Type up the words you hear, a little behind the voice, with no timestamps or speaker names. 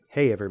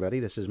Hey, everybody,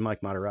 this is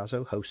Mike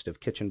Matarazzo, host of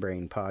Kitchen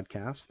Brain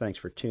Podcast. Thanks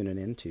for tuning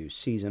in to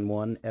Season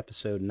 1,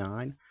 Episode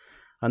 9.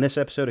 On this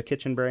episode of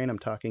Kitchen Brain, I'm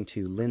talking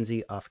to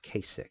Lindsay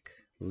Ofkasik.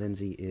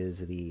 Lindsay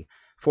is the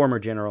former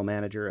general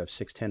manager of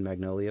 610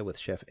 Magnolia with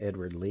Chef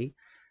Edward Lee.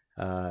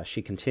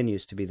 She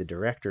continues to be the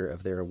director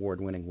of their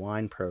award-winning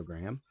wine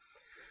program.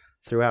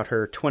 Throughout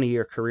her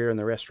 20-year career in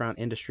the restaurant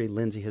industry,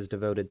 Lindsay has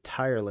devoted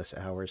tireless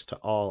hours to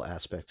all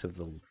aspects of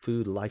the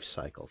food life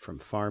cycle, from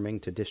farming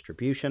to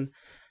distribution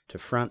to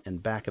front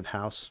and back of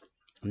house.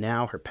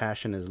 Now her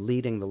passion is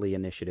leading the Lee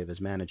Initiative as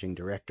managing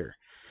director.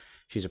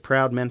 She's a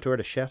proud mentor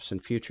to chefs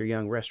and future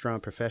young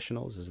restaurant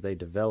professionals as they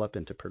develop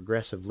into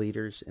progressive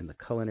leaders in the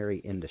culinary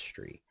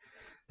industry.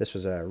 This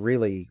was a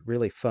really,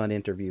 really fun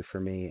interview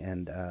for me,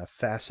 and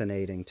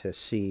fascinating to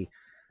see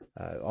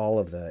all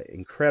of the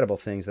incredible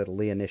things that the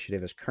Lee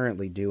Initiative is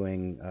currently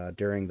doing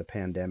during the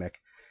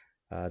pandemic.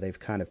 They've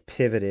kind of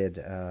pivoted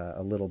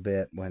a little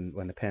bit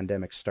when the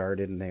pandemic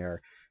started, and they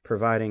are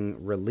providing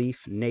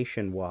relief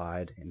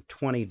nationwide in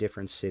 20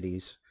 different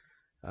cities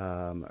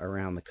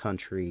around the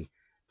country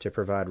to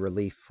provide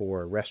relief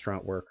for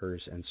restaurant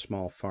workers and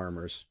small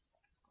farmers.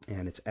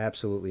 And it's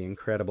absolutely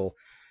incredible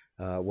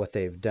what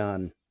they've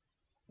done.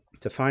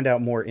 To find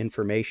out more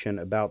information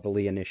about the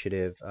Lee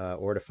Initiative,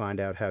 or to find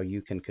out how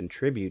you can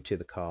contribute to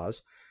the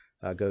cause,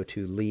 go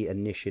to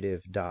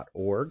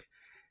leeinitiative.org,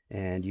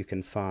 and you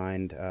can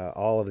find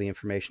all of the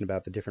information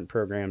about the different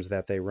programs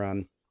that they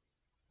run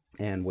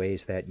and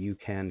ways that you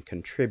can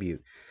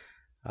contribute.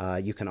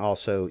 You can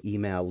also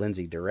email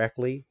Lindsay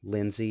directly,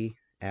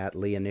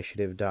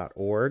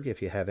 lindsay@leeinitiative.org,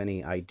 if you have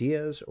any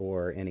ideas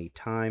or any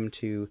time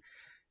to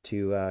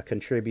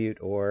contribute,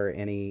 or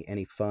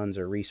any funds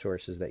or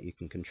resources that you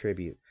can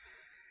contribute.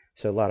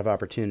 So a lot of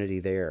opportunity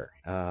there.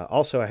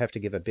 Also, I have to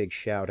give a big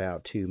shout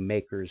out to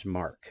Maker's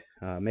Mark.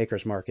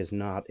 Maker's Mark is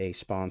not a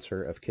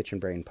sponsor of Kitchen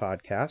Brain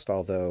Podcast,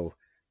 although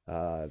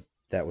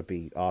that would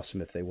be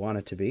awesome if they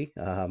wanted to be.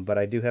 But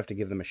I do have to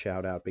give them a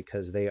shout out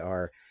because they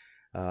are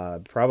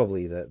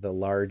probably the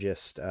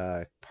largest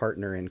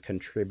partner and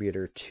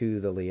contributor to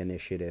the Lee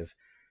Initiative,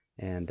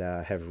 and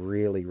have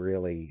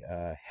really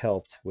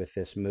helped with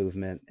this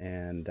movement,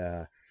 and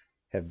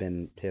have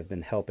been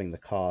helping the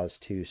cause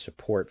to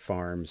support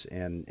farms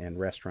and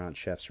restaurant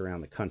chefs around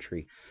the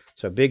country.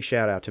 So big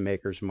shout out to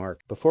Maker's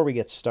Mark. Before we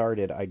get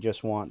started, I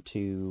just want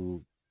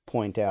to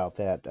point out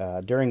that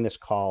during this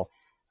call,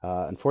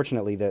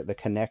 unfortunately, the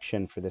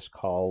connection for this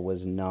call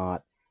was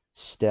not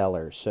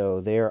stellar. So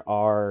there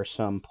are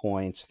some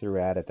points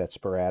throughout it that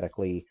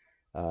sporadically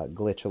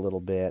glitch a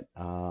little bit,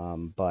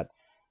 but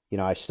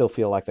I still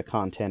feel like the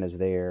content is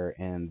there,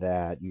 and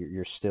that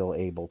you're still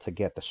able to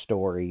get the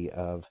story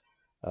of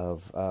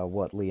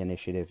what Lee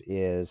Initiative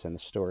is, and the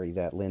story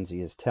that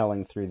Lindsay is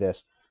telling through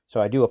this. So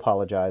I do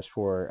apologize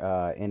for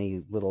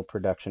any little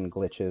production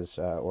glitches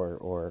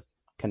or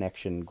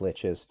connection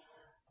glitches.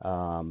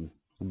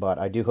 But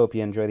I do hope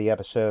you enjoy the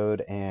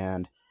episode.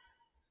 And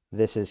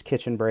this is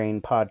Kitchen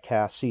Brain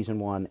Podcast, Season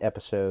 1,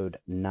 Episode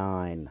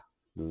 9.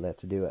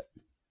 Let's do it.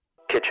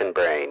 Kitchen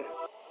Brain.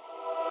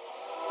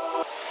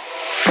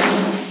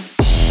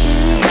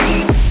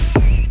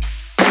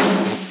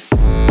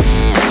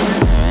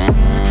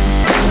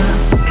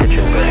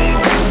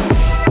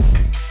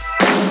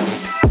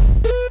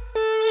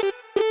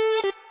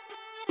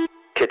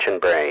 Kitchen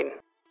Brain.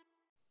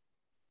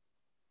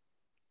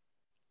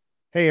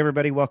 Hey,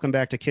 everybody. Welcome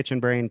back to Kitchen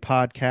Brain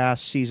Podcast,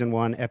 Season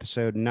 1,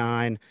 Episode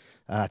 9.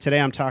 Today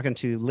I'm talking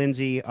to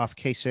Lindsay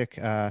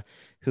Ofkasik,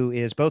 who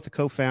is both the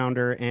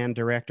co-founder and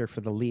director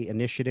for the Lee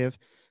Initiative,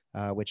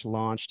 which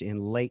launched in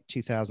late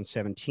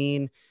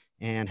 2017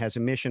 and has a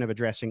mission of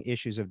addressing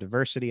issues of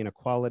diversity and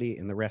equality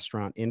in the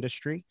restaurant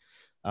industry.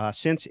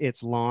 Since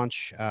its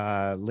launch,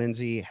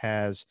 Lindsay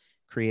has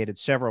created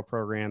several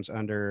programs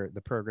under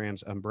the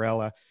program's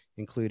umbrella,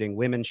 including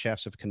Women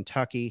Chefs of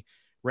Kentucky,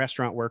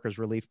 Restaurant Workers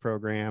Relief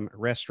Program,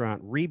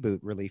 Restaurant Reboot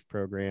Relief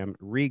Program,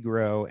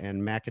 Regrow,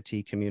 and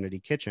McAtee Community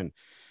Kitchen.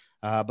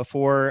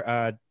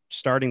 Before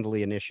starting the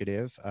Lee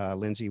Initiative,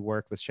 Lindsay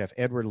worked with Chef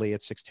Edward Lee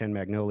at 610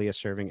 Magnolia,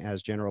 serving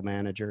as general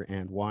manager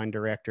and wine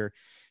director.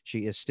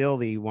 She is still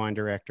the wine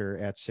director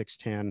at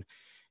 610,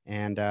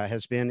 and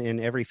has been in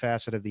every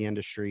facet of the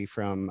industry,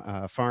 from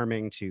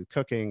farming to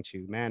cooking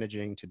to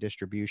managing to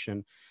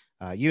distribution.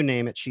 You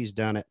name it, she's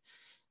done it.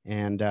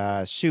 And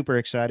super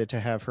excited to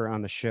have her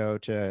on the show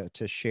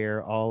to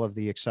share all of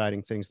the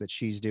exciting things that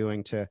she's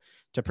doing to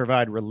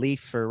provide relief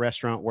for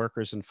restaurant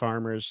workers and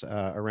farmers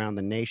around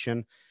the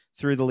nation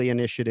through the Lee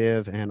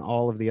Initiative and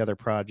all of the other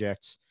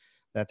projects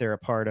that they're a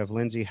part of.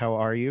 Lindsay, how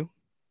are you?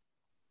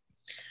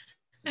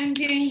 I'm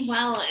doing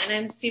well, and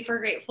I'm super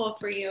grateful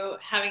for you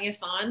having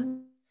us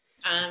on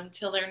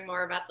to learn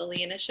more about the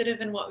Lee Initiative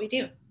and what we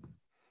do.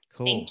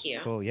 Cool. Thank you.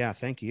 Cool. Yeah,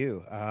 thank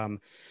you.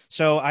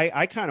 So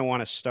I kind of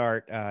want to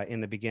start in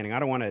the beginning. I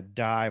don't want to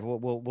dive.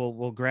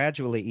 We'll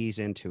gradually ease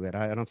into it.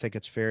 I don't think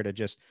it's fair to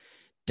just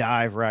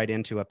dive right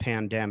into a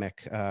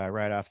pandemic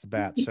right off the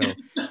bat. So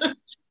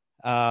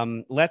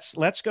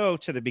Let's go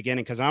to the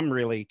beginning because I'm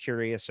really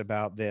curious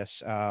about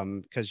this.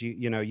 Because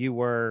you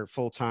were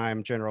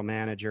full-time general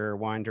manager,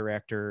 wine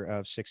director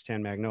of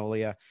 610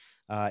 Magnolia,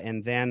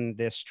 and then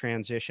this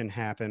transition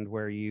happened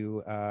where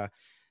you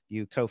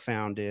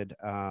co-founded.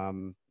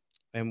 And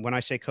when I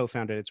say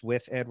co-founded, it's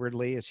with Edward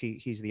Lee.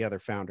 He's the other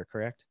founder,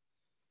 correct?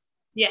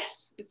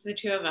 Yes, it's the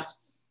two of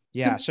us.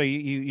 Yeah. So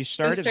you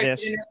started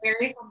this. In a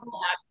very humble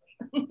act.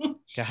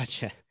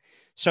 Gotcha.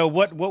 So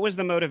what was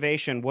the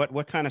motivation?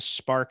 What kind of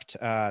sparked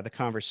the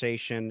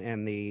conversation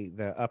and the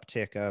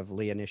uptick of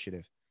Lee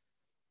Initiative?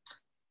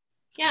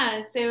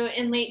 Yeah, so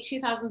in late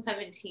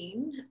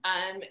 2017,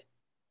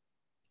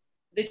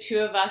 the two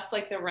of us,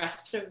 like the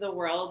rest of the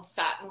world,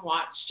 sat and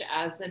watched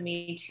as the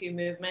Me Too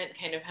movement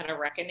kind of had a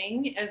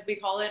reckoning, as we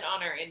call it,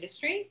 on our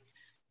industry.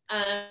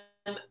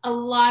 A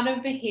lot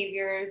of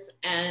behaviors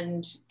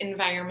and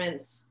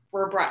environments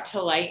were brought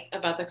to light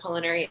about the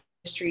culinary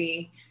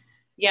industry.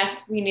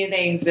 Yes, we knew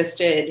they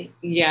existed.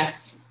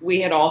 Yes,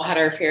 we had all had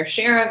our fair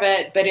share of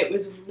it, but it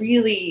was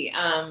really,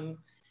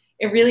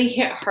 it really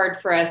hit hard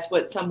for us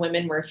what some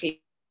women were facing in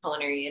the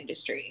culinary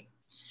industry.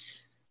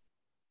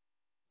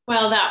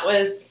 Well, that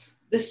was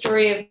the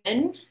story of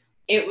men.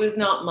 It was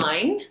not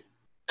mine.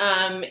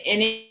 And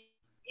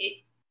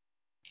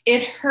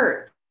it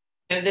hurt.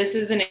 This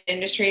is an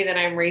industry that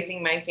I'm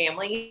raising my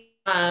family.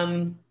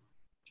 And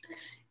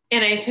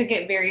I took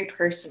it very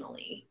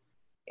personally.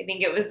 I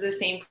think it was the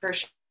same for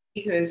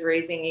who is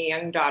raising a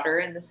young daughter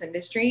in this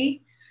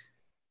industry.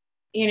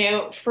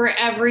 For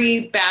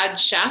every bad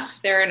chef,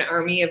 there are an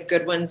army of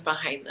good ones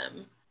behind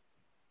them.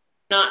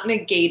 Not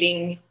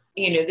negating,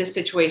 the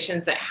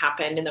situations that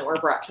happened and that were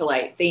brought to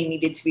light. They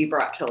needed to be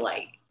brought to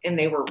light and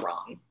they were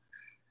wrong.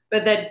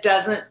 But that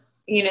doesn't,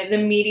 the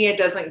media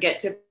doesn't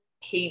get to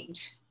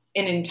paint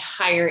an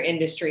entire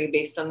industry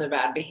based on the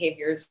bad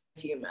behaviors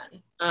of few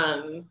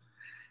men.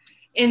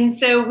 And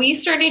so we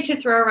started to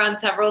throw around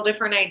several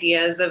different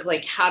ideas of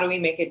like, how do we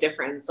make a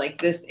difference? Like,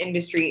 this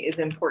industry is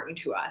important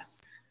to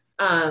us.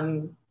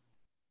 And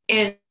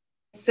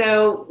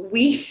so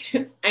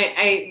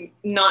I'm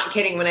not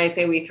kidding when I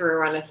say we threw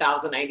around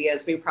 1,000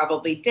 ideas, we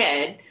probably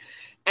did.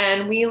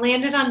 And we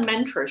landed on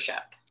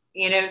mentorship.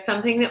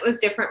 Something that was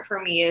different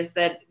for me is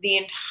that the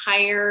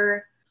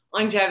entire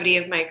longevity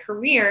of my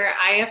career,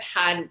 I have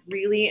had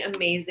really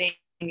amazing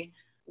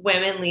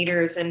women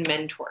leaders and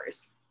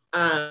mentors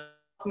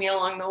me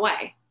along the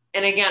way.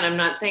 And again, I'm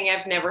not saying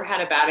I've never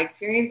had a bad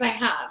experience. I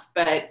have,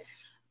 but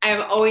I've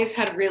always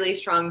had really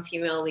strong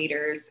female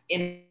leaders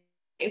in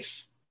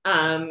life,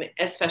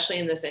 especially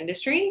in this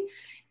industry.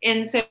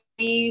 And so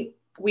we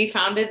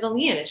founded the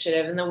Lee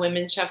Initiative and the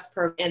Women Chefs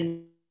Program.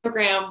 And the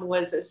program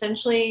was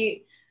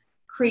essentially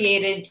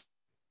created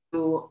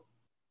to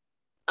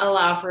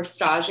allow for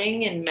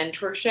staging and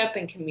mentorship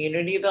and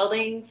community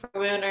building for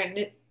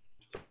women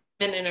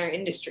in our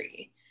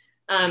industry.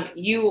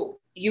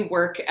 You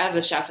work as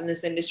a chef in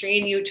this industry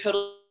and you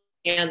totally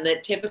understand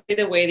that typically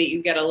the way that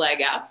you get a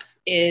leg up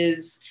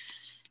is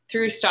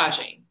through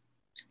staging.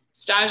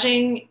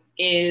 Staging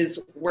is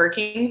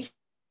working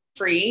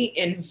free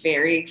in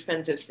very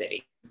expensive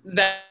city.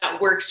 That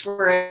works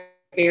for a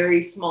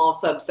very small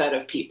subset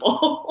of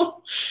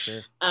people.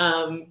 Sure.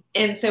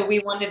 And so we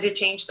wanted to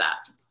change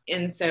that.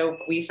 And so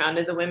we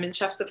founded the Women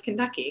Chefs of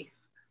Kentucky.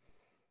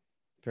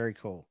 Very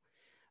cool.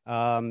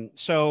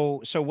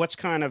 So what's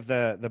kind of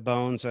the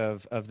bones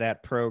of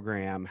that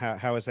program?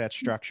 How is that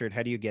structured?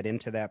 How do you get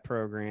into that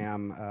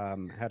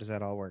program? How does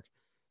that all work?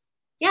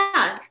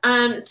 Yeah.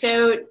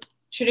 So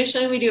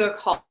traditionally we do a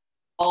call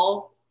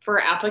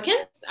for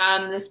applicants.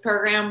 This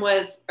program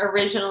was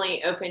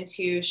originally open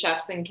to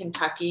chefs in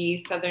Kentucky,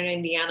 Southern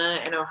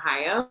Indiana, and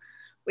Ohio.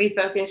 We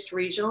focused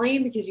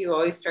regionally because you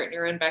always start in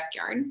your own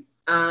backyard.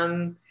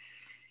 And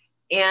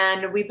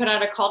we put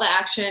out a call to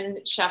action.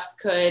 Chefs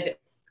could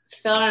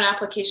fill out an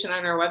application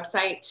on our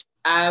website.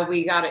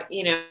 We got it,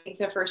 I think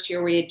the first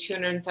year we had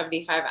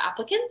 275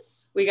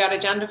 applicants. We got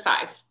it down to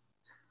 5,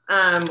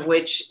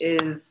 which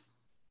is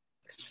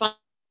fun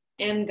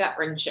and gut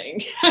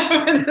wrenching.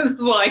 This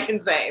is all I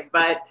can say,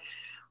 but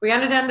we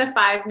got it down to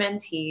 5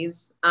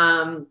 mentees.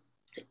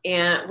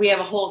 And we have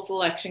a whole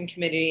selection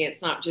committee.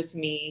 It's not just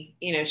me,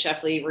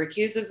 Chef Lee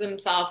recuses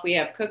himself. We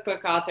have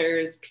cookbook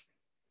authors.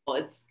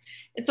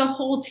 It's a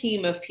whole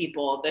team of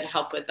people that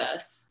help with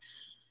us.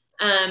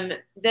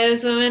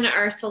 Those women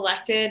are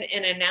selected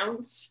and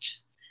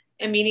announced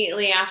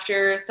immediately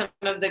after some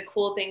of the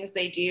cool things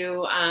they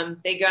do.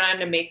 They go down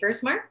to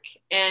Maker's Mark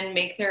and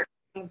make their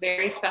own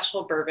very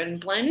special bourbon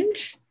blend.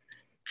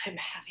 I'm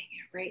having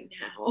it right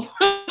now.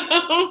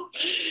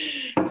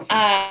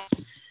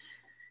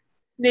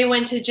 They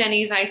went to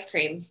Jenny's Ice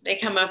Cream. They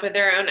come up with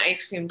their own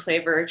ice cream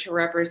flavor to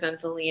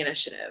represent the Lee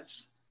Initiative.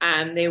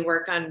 They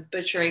work on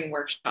butchering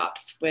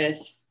workshops with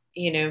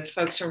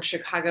folks from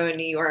Chicago and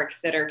New York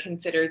that are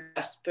considered the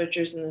best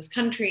butchers in this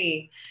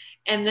country.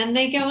 And then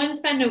they go and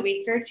spend a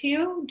week or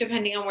two,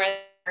 depending on where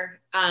they're,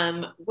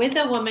 with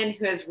a woman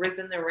who has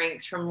risen the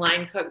ranks from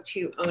line cook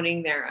to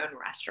owning their own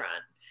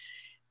restaurant.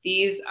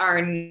 These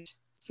are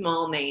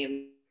small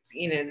names.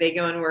 They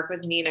go and work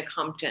with Nina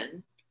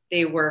Compton.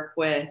 They work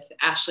with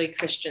Ashley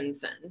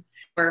Christensen,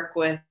 work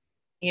with,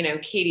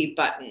 Katie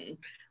Button.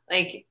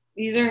 Like,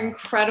 these are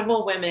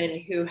incredible women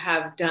who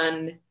have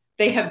done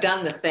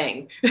the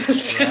thing. Rock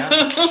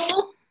stars.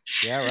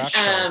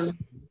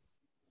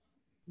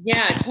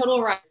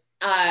 Total rock.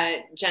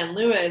 Jen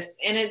Lewis.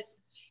 And it's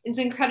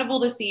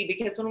incredible to see,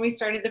 because when we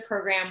started the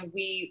program,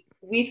 we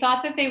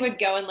thought that they would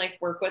go and like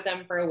work with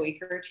them for a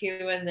week or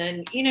two, and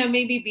then,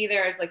 maybe be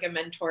there as like a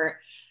mentor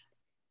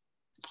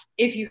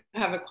if you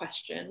have a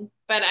question.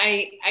 But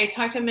I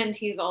talk to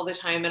mentees all the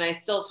time, and I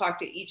still talk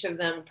to each of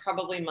them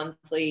probably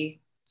monthly,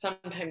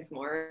 sometimes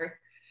more.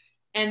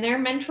 And their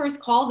mentors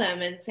call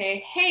them and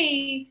say,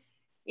 hey,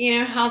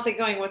 how's it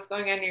going? What's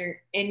going on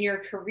in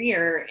your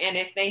career? And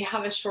if they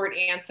have a short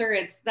answer,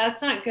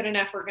 that's not good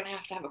enough. We're going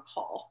to have a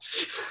call.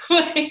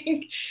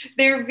 Like,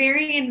 they're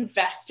very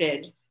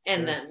invested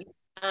in them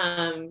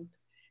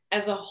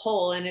as a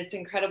whole. And it's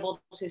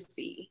incredible to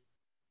see.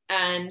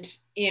 And,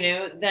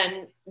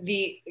 then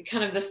the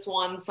kind of the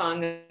swan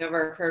song of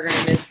our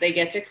program is they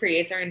get to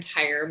create their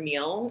entire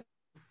meal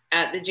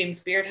at the James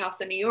Beard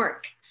House in New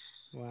York.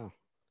 Wow.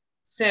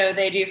 So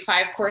they do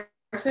 5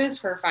 courses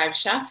for 5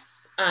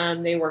 chefs.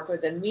 They work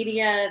with the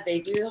media. They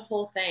do the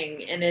whole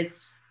thing. And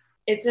it's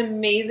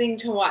amazing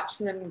to watch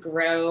them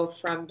grow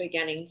from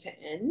beginning to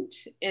end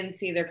and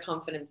see their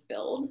confidence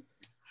build.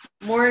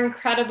 More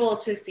incredible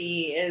to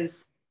see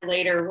is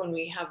later when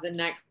we have the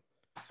next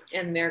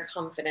and their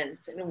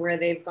confidence and where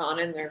they've gone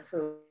in their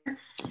career,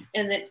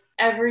 and that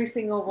every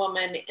single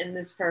woman in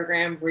this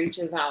program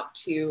reaches out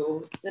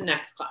to the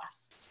next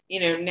class.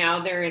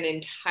 Now they're an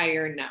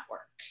entire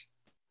network.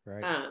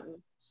 Right.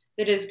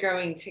 That is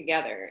growing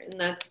together, and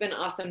that's been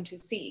awesome to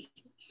see.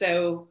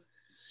 So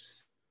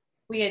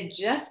we had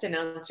just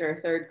announced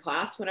our 3rd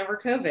class whenever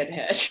COVID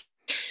hit.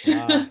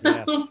 Yes.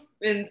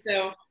 And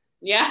so,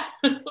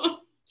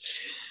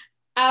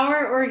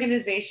 our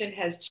organization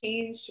has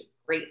changed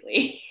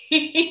greatly.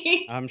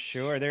 I'm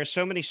sure there's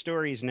so many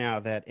stories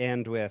now that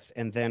end with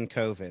 "and then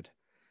COVID."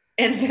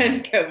 And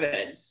then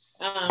COVID.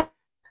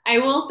 I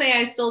will say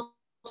I still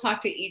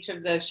talk to each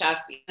of the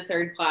chefs in the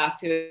 3rd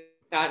class who have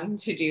gotten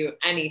to do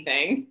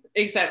anything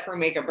except for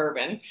make a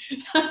bourbon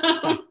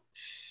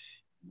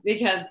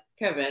because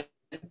COVID.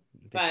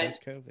 But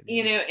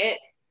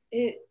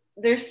COVID,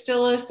 there's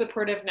still a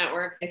supportive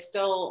network. They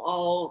still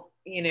all,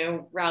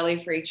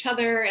 rally for each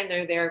other, and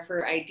they're there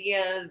for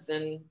ideas,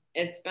 and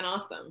it's been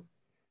awesome.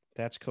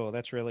 That's cool.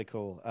 That's really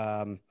cool.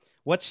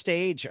 What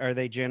stage are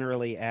they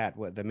generally at?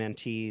 What the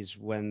mentees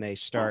when they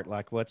start?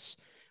 Like,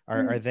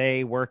 are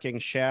they working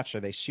chefs? Are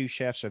they sous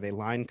chefs? Are they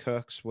line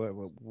cooks?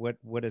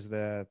 What is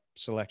the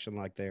selection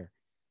like there?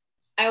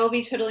 I will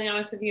be totally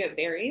honest with you. It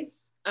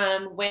varies.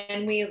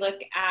 When we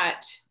look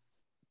at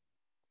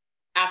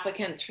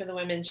applicants for the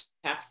women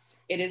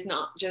chefs, it is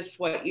not just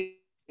what you do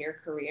in your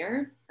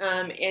career.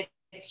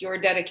 It's your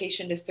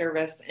dedication to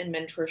service and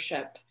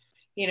mentorship.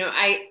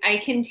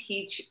 I can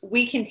teach,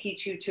 we can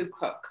teach you to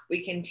cook.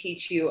 We can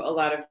teach you a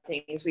lot of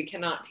things. We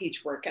cannot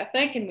teach work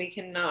ethic, and we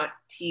cannot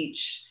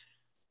teach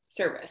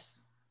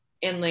service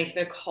and like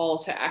the call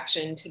to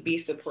action to be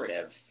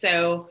supportive.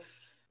 So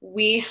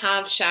we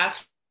have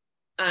chefs,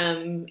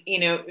 coming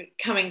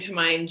to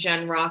mind,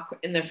 Jen Rock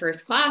in the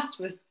 1st class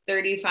was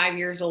 35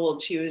 years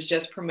old. She was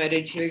just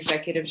promoted to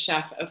executive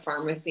chef of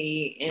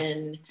pharmacy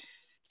in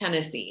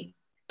Tennessee.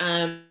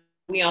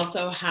 We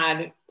also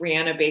had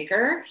Rihanna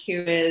Baker,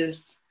 who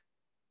is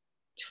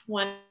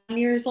 20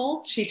 years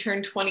old. She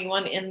turned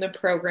 21 in the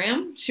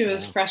program. She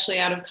was freshly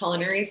out of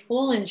culinary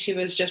school, and she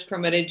was just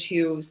promoted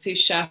to sous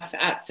chef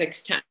at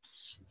 610.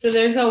 So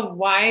there's a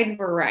wide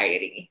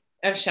variety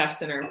of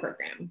chefs in our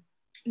program.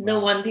 The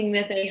one thing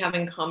that they have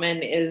in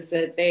common is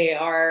that they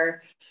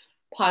are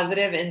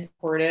positive and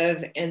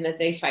supportive, and that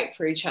they fight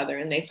for each other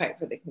and they fight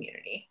for the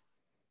community.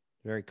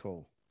 Very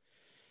cool.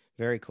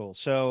 Very cool.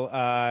 So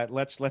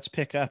let's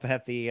pick up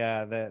at the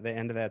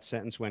end of that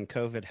sentence when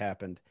COVID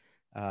happened,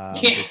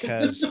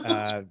 because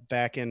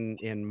back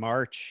in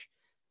March,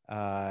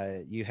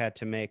 you had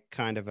to make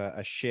kind of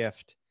a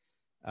shift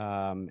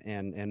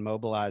and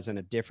mobilize in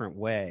a different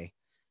way.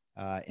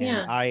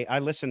 I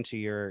listened to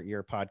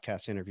your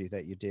podcast interview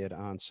that you did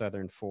on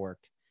Southern Fork,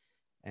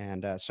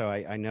 and so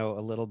I know a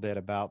little bit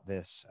about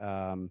this.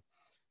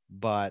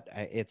 But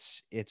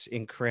it's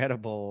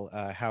incredible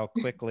how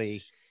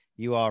quickly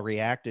you all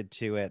reacted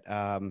to it.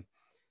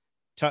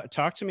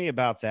 Talk to me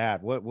about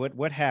that.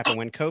 What happened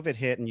when COVID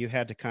hit and you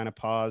had to kind of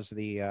pause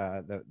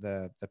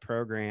the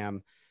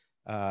program,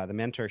 the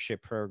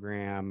mentorship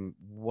program?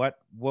 What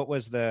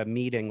was the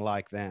meeting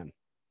like then?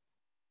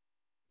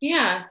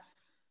 Yeah.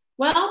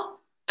 Well,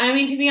 I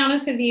mean, to be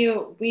honest with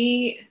you,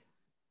 we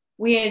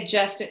had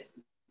just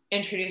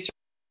introduced a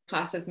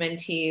class of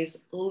mentees.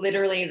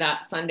 Literally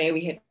that Sunday,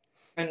 we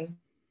had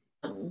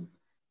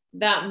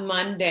that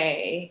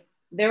Monday.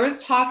 There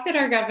was talk that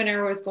our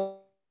governor was going to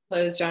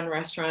close down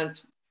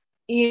restaurants.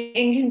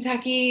 In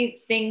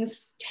Kentucky,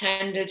 things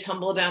tend to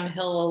tumble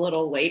downhill a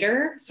little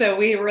later. So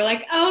we were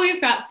like, oh,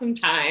 we've got some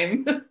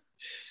time.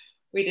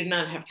 We did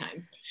not have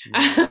time.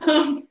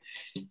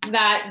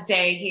 That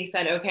day he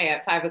said, okay,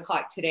 at 5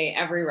 o'clock today,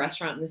 every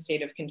restaurant in the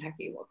state of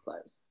Kentucky will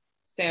close.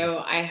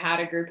 So I had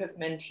a group of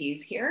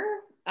mentees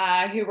here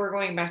who were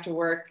going back to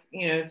work.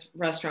 It's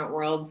restaurant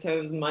world. So it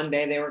was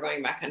Monday. They were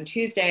going back on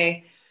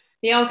Tuesday.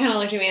 They all kind of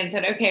looked at me and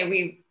said, okay,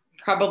 we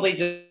probably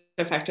just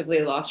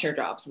effectively lost our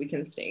jobs. We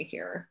can stay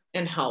here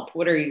and help.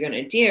 What are you going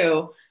to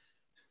do?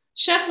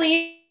 Chef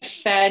Lee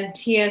fed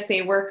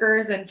TSA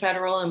workers and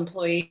federal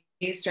employees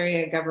during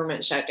a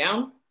government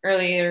shutdown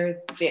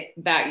earlier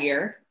that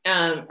year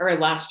or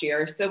last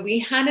year. So we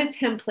had a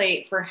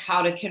template for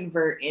how to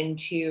convert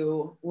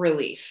into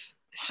relief,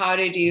 how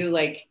to do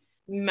like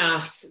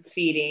mass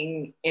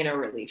feeding in a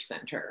relief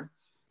center.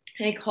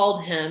 I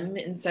called him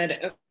and said,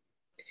 okay,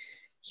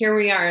 here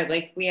we are.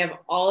 Like, we have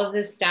all of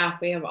this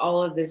staff, we have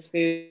all of this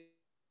food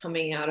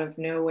coming out of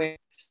nowhere.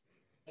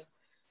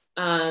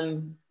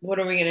 What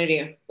are we going to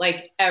do?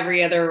 Like,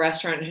 every other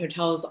restaurant and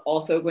hotel is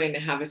also going to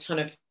have a ton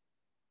of.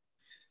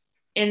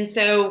 And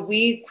so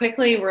we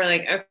quickly were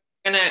like, okay,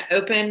 we're going to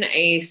open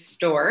a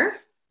store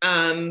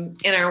in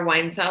our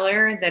wine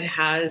cellar that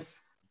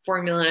has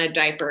formula,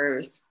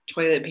 diapers,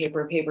 toilet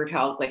paper, paper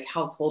towels, like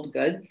household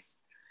goods.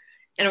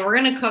 And we're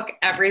going to cook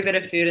every bit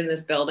of food in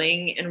this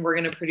building, and we're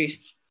going to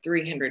produce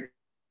 300.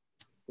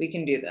 We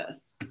can do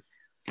this.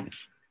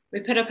 We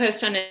put a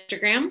post on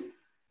Instagram,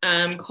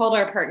 called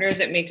our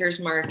partners at Maker's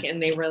Mark,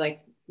 and they were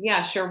like,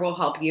 yeah, sure, we'll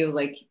help you.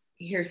 Like,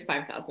 here's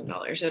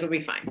 $5,000. It'll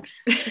be fine.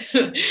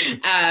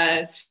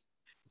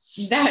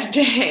 That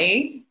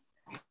day,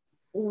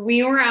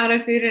 we were out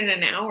of food in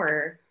an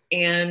hour,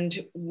 and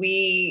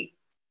we,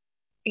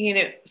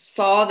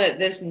 saw that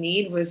this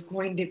need was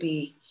going to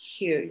be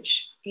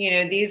huge.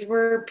 These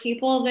were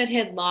people that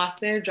had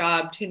lost their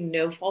job to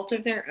no fault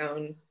of their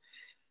own.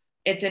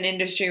 It's an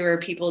industry where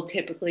people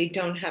typically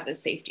don't have a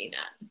safety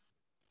net.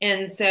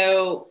 And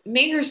so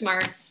Maker's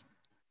Mark,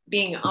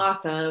 being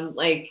awesome,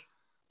 like,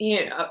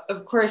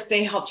 of course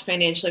they helped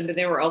financially, but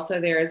they were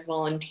also there as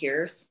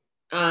volunteers.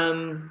 They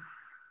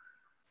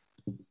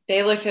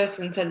looked at us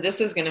and said, this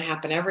is going to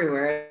happen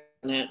everywhere.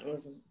 And it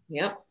was,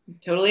 yep,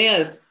 totally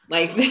is.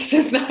 Like, this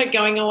is not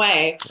going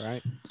away.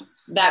 Right.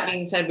 That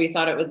being said, we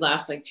thought it would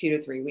last like 2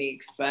 to 3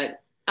 weeks,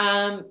 but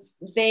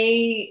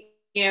they,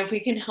 if we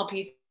can help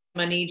you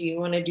money, do you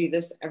want to do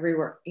this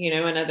everywhere,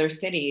 in other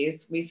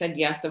cities? We said,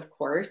 yes, of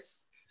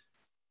course.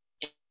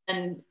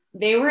 And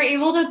they were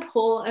able to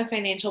pull a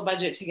financial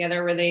budget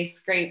together where they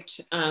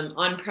scraped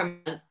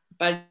on-premise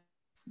budgets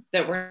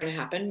that weren't going to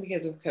happen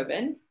because of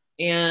COVID.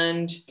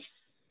 And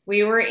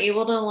we were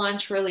able to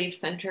launch relief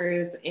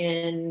centers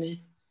in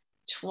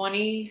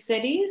 20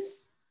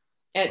 cities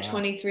at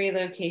 23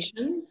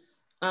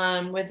 locations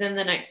within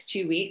the next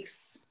 2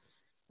 weeks.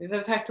 We've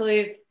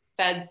effectively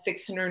fed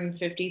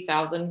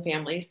 650,000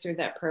 families through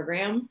that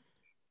program.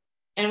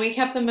 And we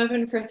kept them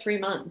open for 3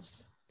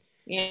 months.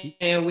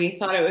 We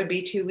thought it would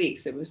be 2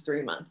 weeks. It was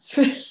 3 months.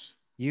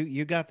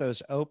 You got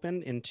those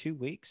open in 2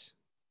 weeks?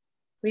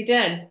 We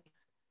did.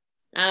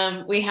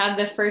 We had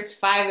the first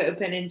 5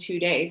 open in 2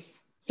 days.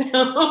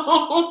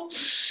 So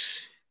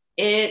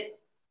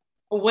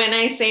when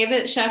I say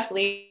that Chef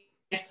Lee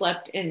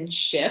slept in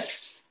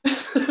shifts,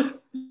 I'm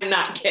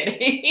not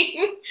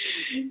kidding.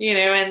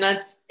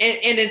 And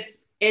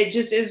it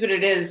just is what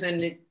it is.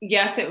 And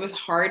yes, it was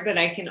hard, but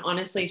I can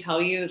honestly tell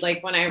you,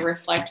 like, when I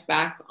reflect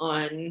back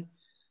on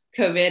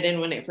COVID and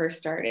when it first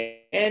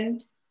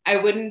started, I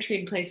wouldn't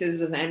trade places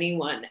with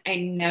anyone. I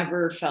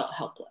never felt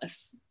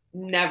helpless.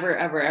 Never,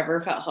 ever,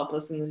 ever felt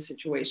helpless in this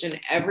situation.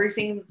 Every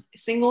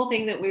single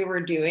thing that we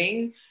were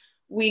doing,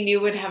 we knew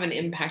would have an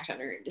impact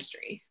on our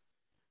industry.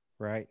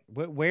 Right.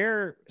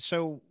 Where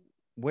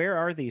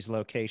are these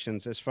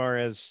locations, as far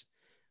as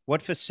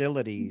what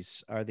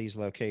facilities are these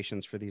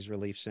locations for these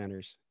relief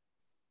centers?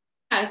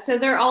 So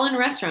they're all in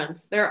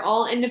restaurants. They're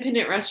all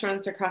independent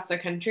restaurants across the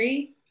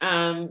country.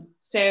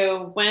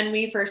 So when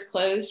we first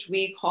closed,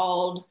 we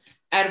called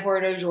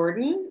Eduardo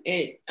Jordan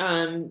at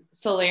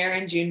Solaire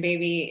and June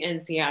Baby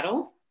in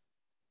Seattle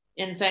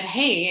and said,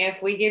 hey,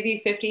 if we give you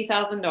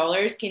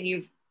 $50,000, can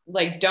you,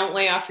 like, don't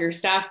lay off your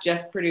staff,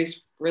 just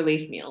produce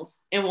relief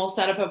meals, and we'll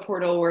set up a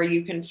portal where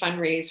you can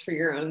fundraise for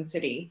your own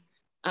city.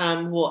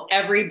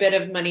 Every bit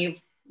of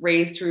money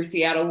raised through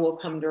Seattle will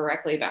come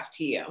directly back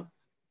to you.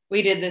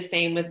 We did the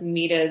same with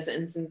Mita's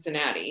in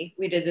Cincinnati.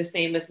 We did the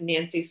same with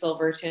Nancy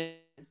Silverton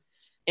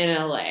in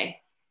LA.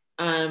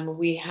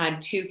 We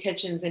had 2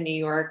 kitchens in New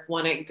York,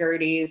 one at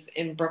Gertie's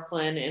in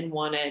Brooklyn and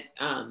one at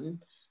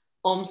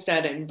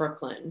Olmsted in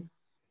Brooklyn.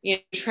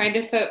 Trying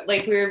to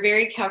we were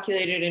very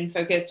calculated and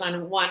focused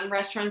on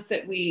restaurants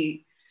that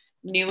we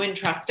knew and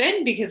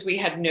trusted, because we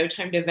had no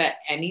time to vet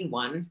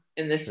anyone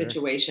in this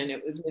situation.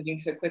 It was moving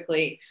so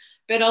quickly,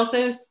 but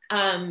also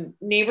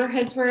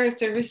neighborhoods where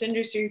service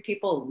industry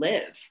people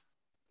live.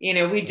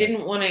 We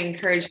didn't want to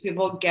encourage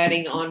people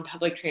getting on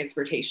public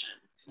transportation.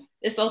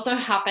 This also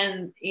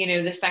happened,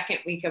 the second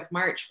week of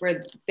March,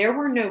 where there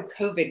were no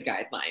COVID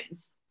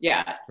guidelines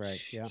yet. Right.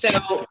 Yeah.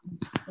 So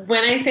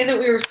when I say that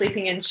we were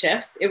sleeping in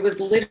shifts, it was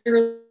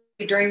literally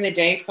during the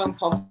day, phone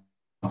call,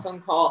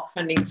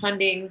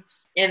 funding.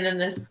 And then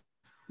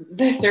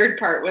the third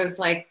part was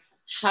like,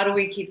 how do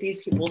we keep these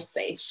people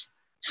safe?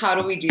 How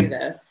do we do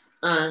this?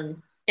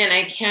 And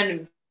I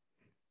can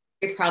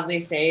proudly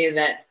say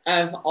that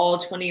of all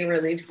 20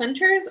 relief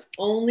centers,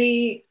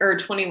 or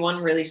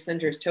 21 relief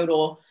centers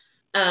total,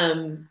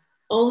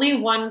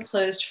 only one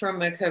closed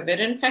from a COVID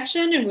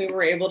infection, and we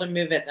were able to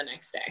move it the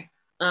next day.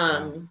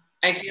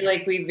 I feel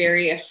like we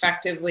very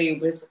effectively,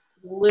 with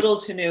little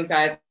to no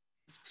guidance,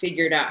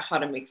 figured out how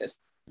to make this.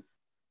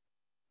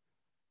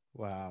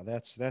 Wow,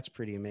 that's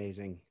pretty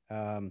amazing.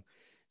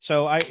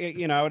 So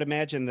I would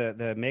imagine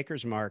the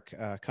Maker's Mark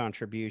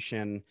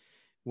contribution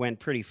went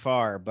pretty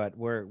far, but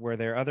were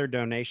there other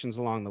donations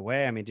along the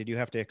way? I mean, did you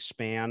have to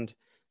expand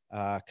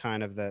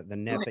kind of the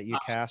net that you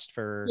cast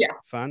for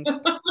funds?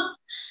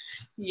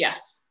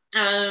 Yes.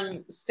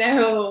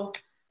 So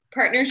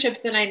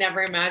partnerships that I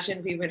never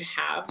imagined we would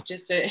have,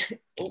 just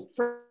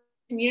for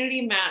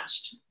community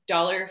matched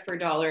dollar for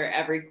dollar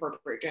every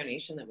corporate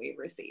donation that we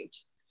received.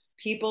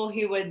 People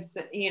who would,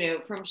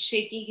 from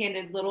shaky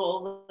handed little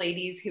old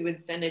ladies who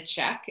would send a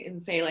check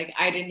and say, like,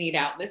 I didn't eat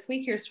out this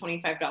week, here's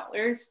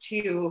 $25,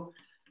 to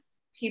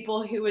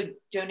people who would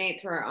donate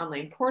through our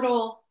online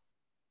portal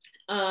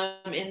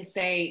and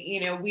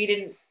say, we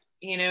didn't,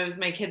 it was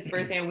my kid's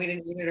birthday and we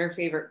didn't eat at our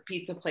favorite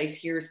pizza place,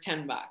 here's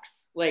 $10.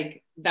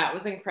 Like, that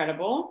was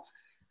incredible.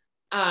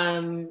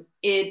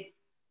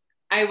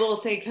 I will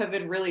say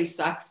COVID really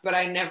sucks, but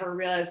I never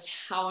realized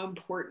how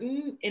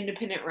important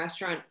independent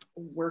restaurant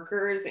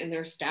workers and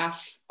their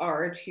staff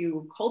are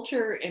to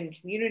culture and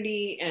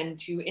community and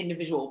to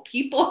individual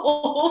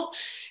people.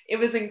 It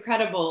was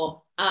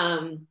incredible.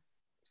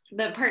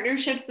 The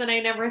partnerships that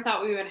I never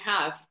thought we would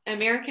have.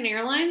 American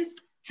Airlines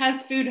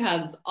has food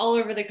hubs all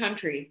over the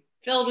country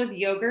filled with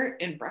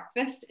yogurt and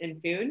breakfast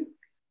and food.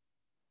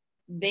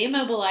 They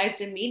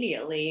mobilized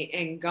immediately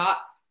and got,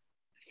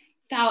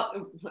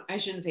 I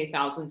shouldn't say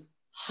thousands,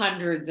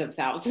 hundreds of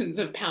thousands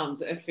of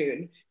pounds of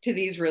food to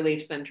these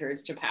relief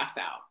centers to pass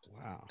out.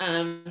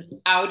 Wow.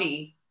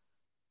 Audi,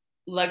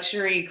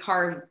 luxury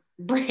car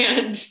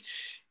brand,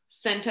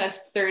 sent us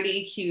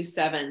 30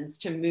 Q7s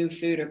to move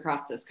food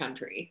across this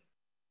country.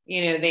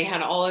 They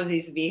had all of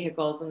these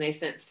vehicles and they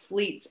sent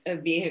fleets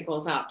of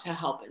vehicles out to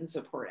help and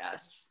support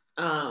us.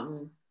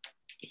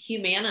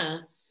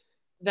 Humana,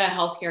 the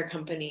healthcare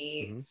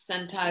company,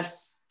 sent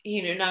us,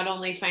 not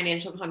only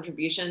financial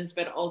contributions,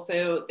 but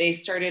also they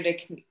started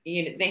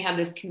they had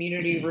this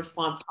community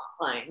response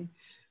hotline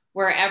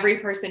where every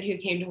person who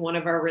came to one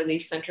of our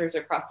relief centers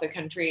across the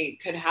country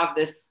could have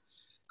this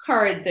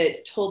card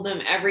that told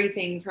them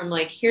everything from,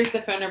 like, here's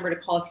the phone number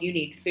to call if you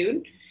need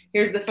food.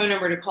 Here's the phone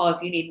number to call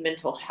if you need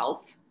mental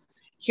health.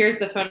 Here's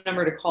the phone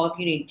number to call if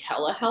you need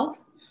telehealth.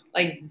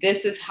 Like,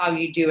 this is how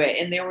you do it.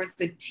 And there was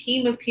a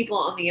team of people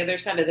on the other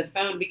side of the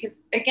phone because,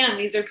 again,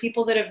 these are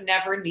people that have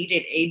never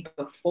needed aid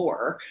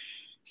before.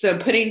 So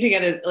putting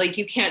together, like,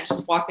 you can't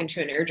just walk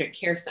into an urgent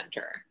care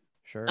center.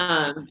 Sure.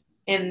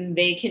 And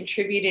they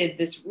contributed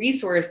this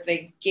resource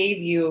that gave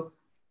you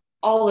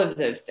all of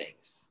those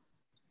things.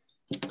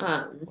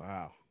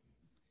 Wow.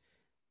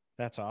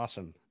 That's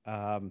awesome.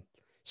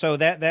 So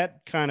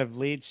that kind of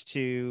leads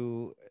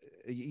to,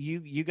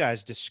 you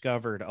guys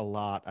discovered a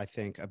lot, I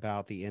think,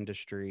 about the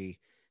industry.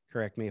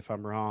 Correct me if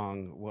I'm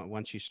wrong.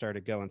 Once you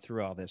started going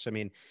through all this, I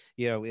mean,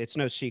 it's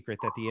no secret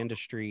that the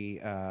industry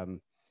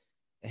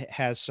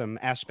has some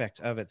aspects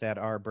of it that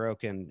are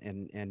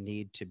broken and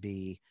need to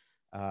be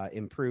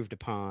improved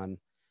upon.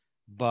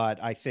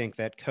 But I think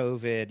that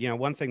COVID,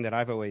 one thing that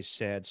I've always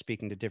said,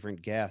 speaking to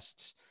different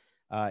guests,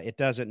 it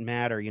doesn't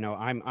matter.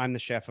 I'm the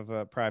chef of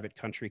a private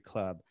country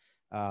club.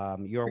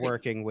 You're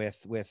working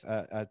with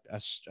a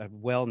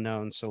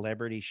well-known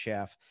celebrity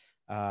chef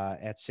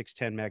at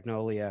 610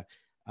 Magnolia.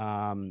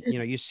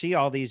 You see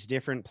all these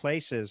different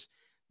places,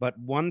 but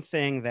one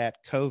thing that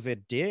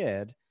COVID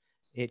did,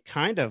 it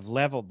kind of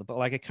leveled,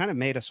 like, it kind of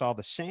made us all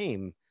the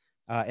same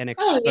and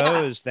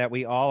exposed that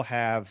we all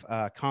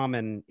have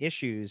common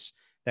issues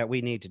that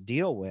we need to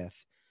deal with.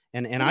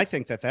 And I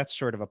think that that's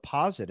sort of a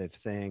positive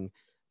thing.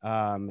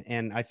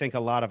 And I think a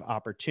lot of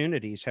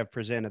opportunities have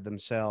presented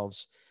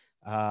themselves.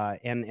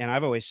 And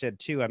I've always said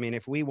too, I mean,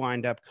 if we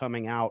wind up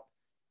coming out,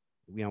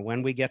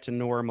 when we get to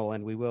normal,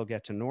 and we will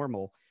get to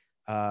normal,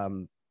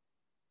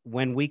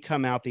 when we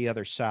come out the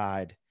other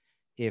side,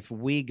 if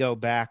we go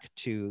back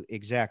to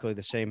exactly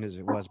the same as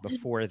it was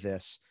before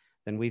this,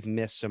 then we've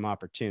missed some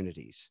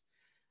opportunities.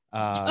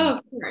 Of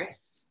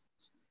course.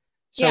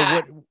 So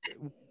yeah.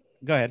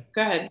 Go ahead.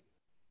 Go ahead.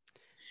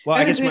 Well,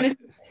 I guess you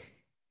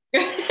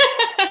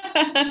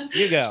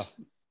go.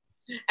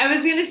 I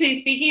was going to say,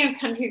 speaking of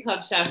country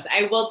club chefs,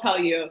 I will tell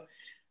you,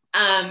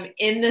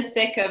 in the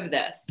thick of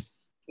this,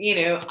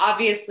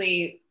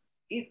 obviously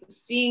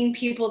seeing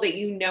people that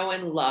you know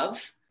and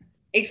love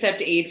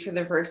accept aid for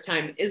the first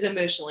time is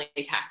emotionally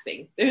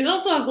taxing. There's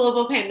also a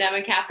global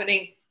pandemic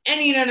happening, and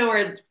you don't know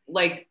where,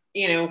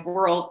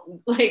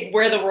 world, like,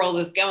 where the world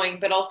is going,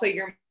 but also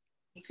you're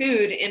making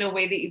food in a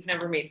way that you've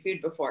never made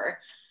food before.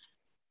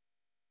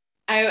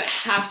 I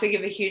have to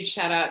give a huge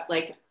shout out,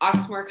 like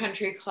Oxmoor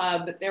Country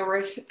Club. There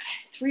were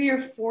 3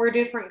 or 4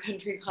 different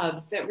country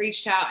clubs that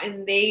reached out,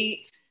 and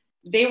they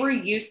were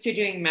used to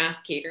doing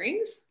mass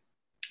caterings.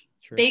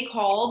 Sure. They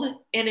called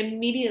and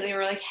immediately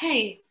were like,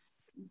 "Hey,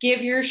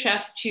 give your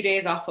chefs 2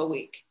 days off a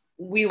week.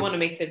 We want to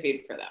make the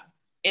food for them."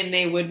 And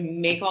they would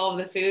make all of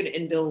the food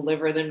and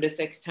deliver them to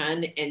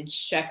 610 and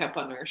check up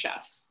on our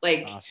chefs.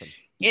 Like, Awesome.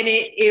 And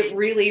it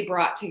really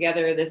brought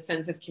together this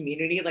sense of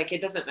community. Like, it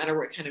doesn't matter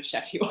what kind of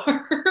chef you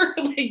are,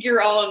 like, you're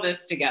all in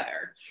this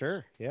together.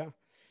 Sure. Yeah.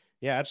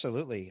 Yeah,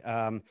 absolutely.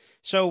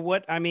 So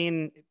what, I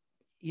mean,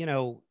 you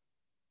know,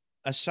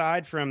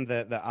 aside from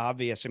the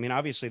obvious, I mean,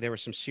 obviously there were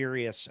some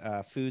serious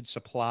food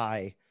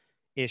supply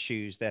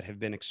issues that have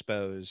been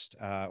exposed,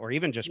 or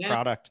even just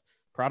Yeah.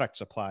 product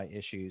supply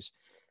issues.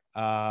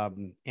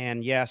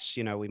 And yes,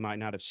 you know, we might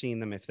not have seen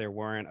them if there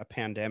weren't a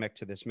pandemic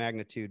to this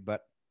magnitude,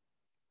 but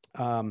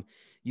um,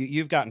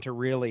 you've gotten to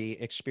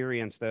really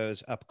experience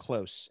those up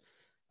close.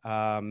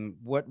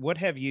 What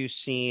have you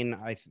seen?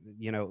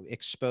 You know,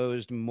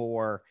 exposed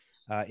more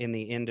in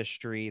the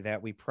industry that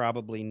we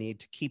probably need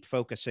to keep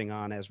focusing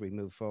on as we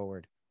move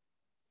forward.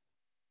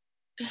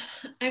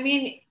 I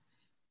mean,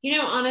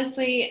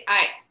 honestly,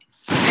 I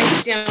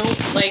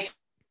don't like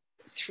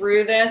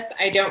through this,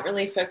 I don't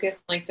really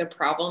focus like the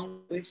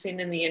problem we've seen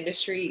in the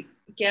industry.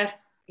 Yes,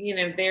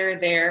 they're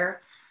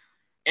there.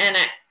 And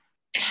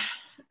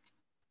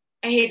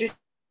I hate to,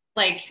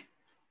 like,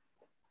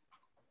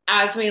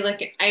 as we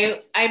look at,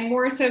 I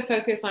more so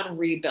focus on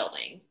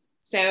rebuilding.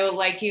 So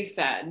like you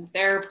said,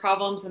 there are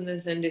problems in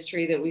this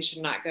industry that we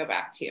should not go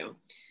back to.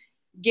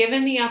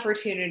 Given the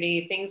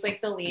opportunity, things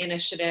like the Lee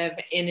Initiative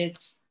in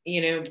its,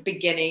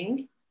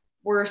 beginning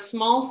were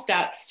small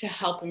steps to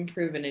help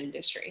improve an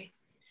industry.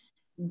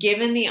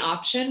 Given the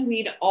option,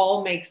 we'd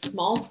all make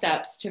small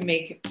steps to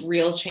make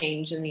real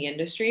change in the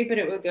industry, but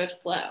it would go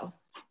slow.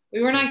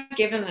 We were not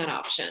given that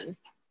option.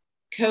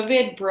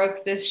 COVID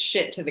broke this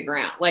shit to the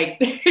ground. Like,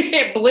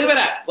 it blew it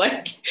up.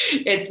 Like,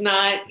 it's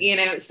not,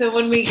 so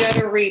when we go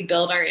to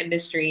rebuild our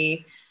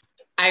industry,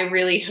 I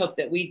really hope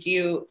that we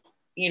do,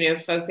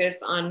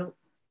 focus on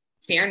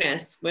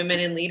fairness, women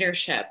in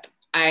leadership.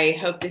 I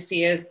hope to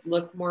see us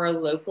look more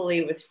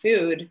locally with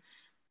food.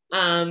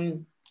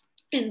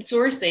 And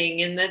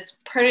sourcing. And that's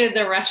part of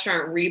the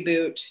restaurant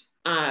reboot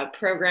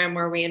program,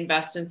 where we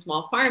invest in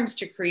small farms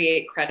to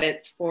create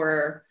credits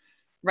for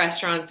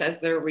restaurants as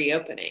they're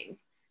reopening.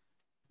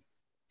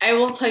 I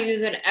will tell you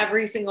that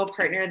every single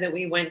partner that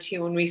we went to,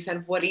 when we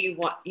said, what do you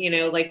want,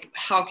 like,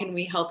 how can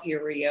we help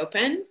you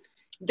reopen?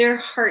 Their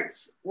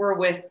hearts were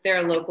with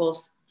their local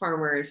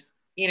farmers,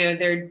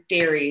 their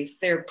dairies,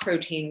 their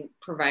protein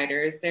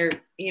providers, their,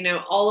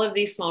 all of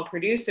these small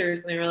producers.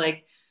 And they were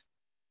like,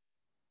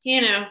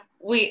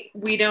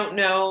 we don't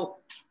know,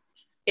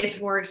 it's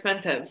more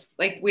expensive.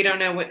 Like, we don't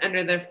know what,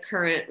 under the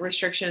current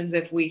restrictions,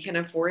 if we can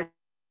afford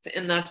it.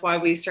 And that's why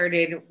we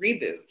started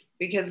Reboot,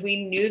 because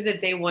we knew that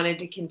they wanted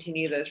to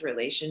continue those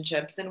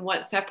relationships. And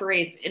what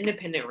separates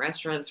independent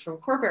restaurants from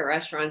corporate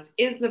restaurants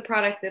is the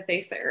product that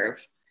they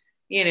serve.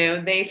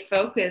 They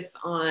focus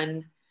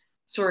on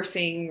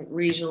sourcing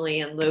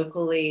regionally and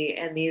locally,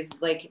 and these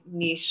like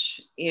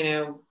niche,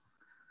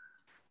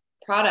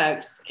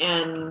 products.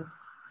 And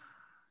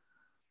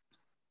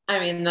I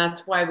mean,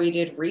 that's why we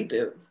did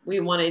Reboot. We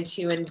wanted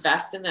to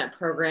invest in that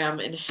program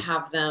and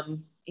have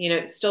them,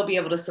 still be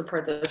able to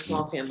support the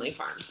small family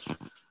farms.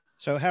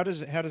 So how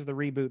does the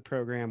Reboot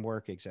program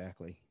work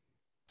exactly?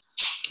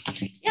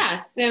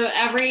 Yeah, so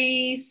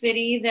every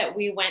city that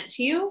we went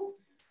to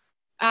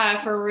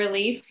for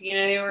relief,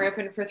 they were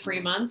open for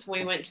 3 months.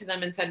 We went to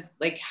them and said,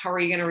 like, how are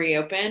you going to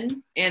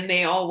reopen? And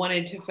they all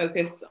wanted to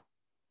focus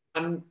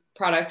on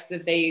products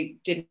that they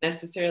didn't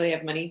necessarily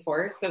have money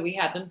for. So we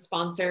had them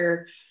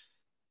sponsor,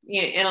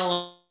 in a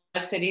lot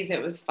of cities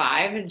it was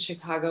 5. In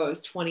Chicago it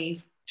was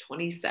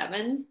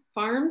 27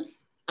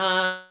 farms.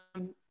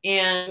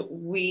 And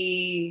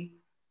we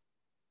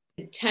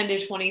 $10,000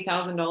 to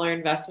 $20,000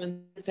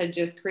 investment, said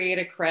just create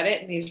a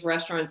credit and these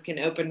restaurants can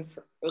open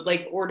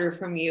order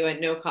from you at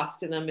no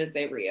cost to them as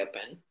they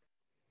reopen.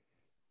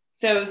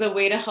 So it was a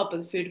way to help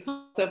with food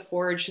costs, so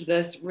forge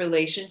this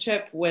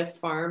relationship with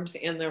farms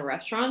and the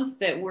restaurants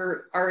that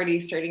we're already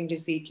starting to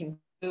see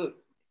continue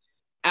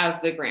as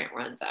the grant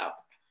runs out.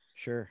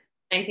 Sure.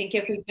 I think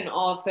if we can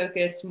all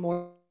focus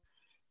more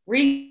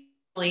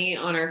regionally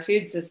on our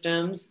food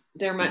systems,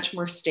 they're much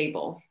more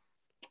stable.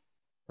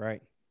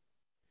 Right.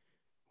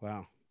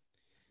 Wow.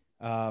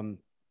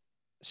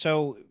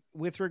 So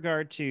with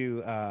regard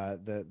to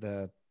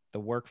the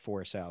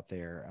workforce out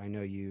there, I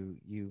know you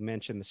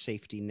mentioned the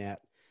safety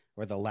net,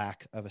 or the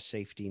lack of a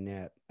safety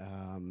net,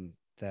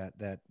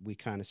 that we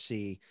kind of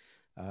see,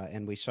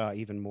 and we saw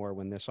even more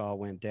when this all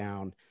went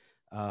down.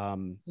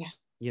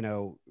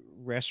 Yeah.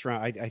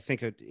 Restaurant. I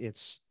think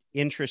it's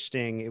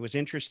interesting. It was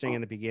interesting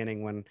in the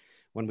beginning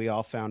when we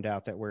all found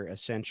out that we're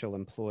essential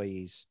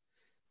employees,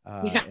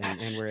 Yeah.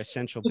 and we're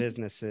essential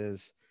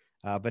businesses.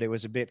 But it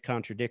was a bit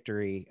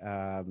contradictory,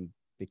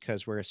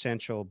 because we're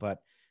essential,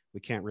 but we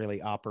can't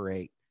really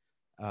operate.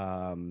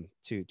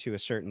 to a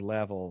certain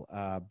level.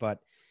 But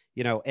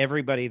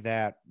everybody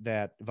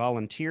that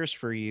volunteers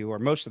for you, or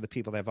most of the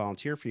people that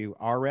volunteer for you,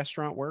 are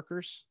restaurant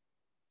workers.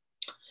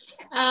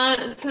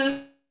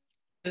 So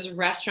there's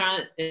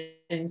restaurant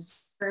and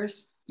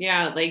servers,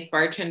 yeah, like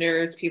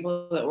bartenders,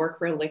 people that work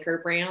for liquor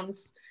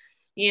brands,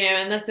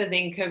 and that's the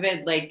thing.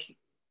 COVID, like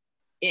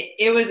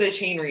it was a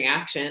chain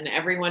reaction.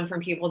 Everyone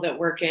from people that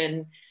work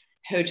in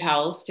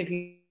hotels to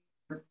people,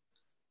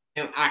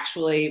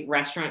 actually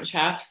restaurant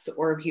chefs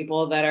or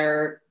people that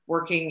are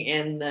working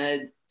in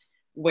the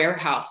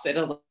warehouse at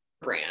a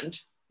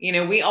brand.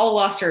 We all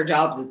lost our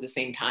jobs at the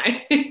same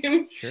time.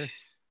 Sure.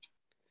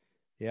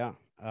 Yeah.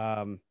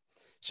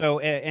 So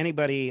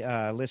anybody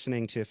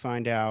listening, to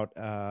find out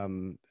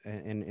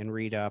and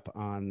read up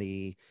on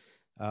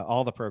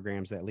all the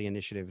programs that Lee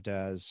Initiative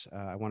does,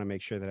 I want to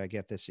make sure that I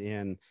get this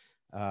in.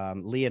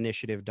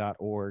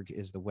 leeinitiative.org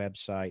is the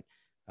website.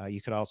 You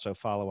could also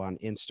follow on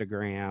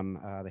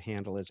Instagram. The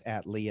handle is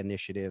 @Lee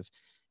Initiative.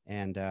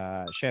 And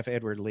Chef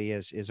Edward Lee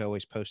is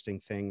always posting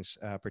things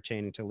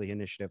pertaining to Lee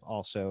Initiative.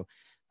 Also,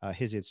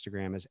 his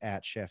Instagram is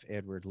 @Chef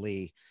Edward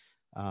Lee.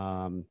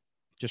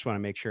 Just want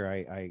to make sure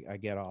I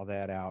get all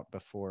that out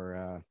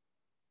before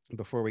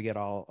we get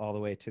all the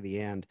way to the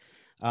end.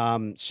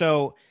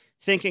 So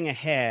thinking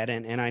ahead,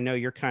 and I know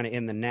you're kind of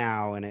in the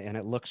now, and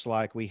it looks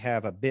like we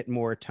have a bit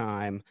more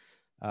time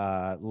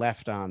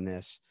left on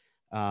this.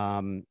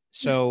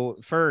 So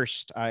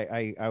first,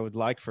 I would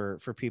like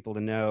for people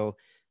to know,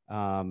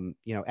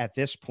 at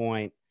this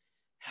point,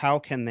 how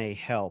can they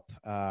help,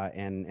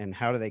 and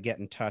how do they get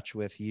in touch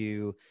with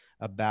you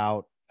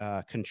about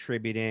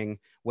contributing,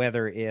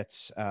 whether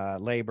it's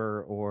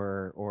labor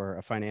or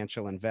a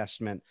financial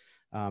investment?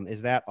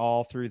 Is that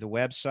all through the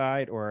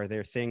website, or are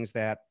there things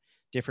that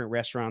different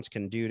restaurants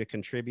can do to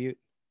contribute?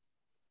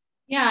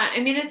 Yeah, I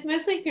mean, it's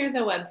mostly through the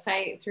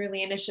website, through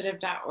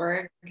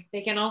leeinitiative.org.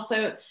 They can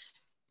also,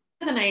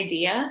 as an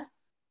idea,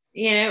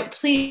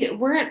 please,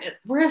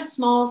 we're a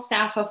small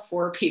staff of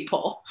 4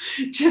 people.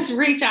 Just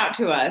reach out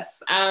to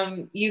us.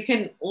 You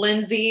can,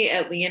 Lindsay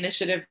at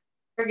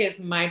leeinitiative.org is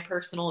my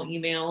personal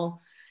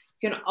email.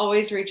 You can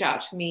always reach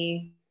out to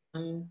me.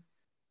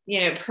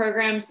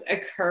 Programs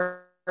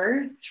occur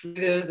through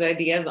those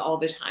ideas all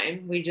the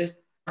time.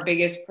 Our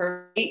biggest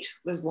program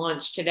was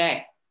launched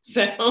today.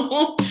 So,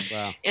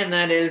 wow. And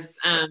that is,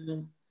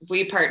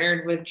 we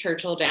partnered with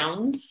Churchill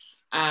Downs,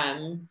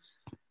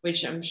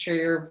 which I'm sure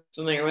you're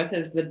familiar with,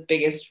 is the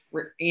biggest,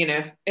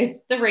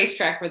 it's the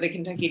racetrack where the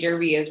Kentucky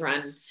Derby is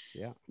run.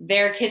 Yeah.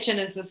 Their kitchen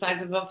is the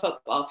size of a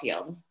football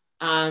field.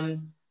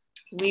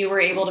 We were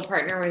able to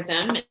partner with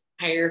them and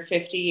hire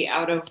 50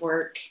 out of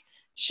work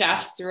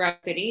chefs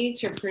throughout the city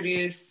to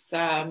produce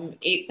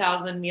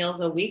 8,000 meals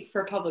a week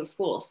for public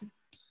schools.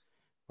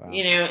 Wow.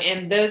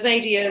 And those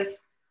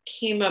ideas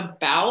came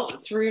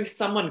about through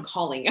someone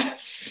calling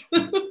us.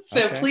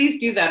 So okay. Please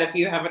do that if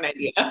you have an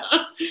idea.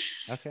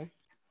 Okay.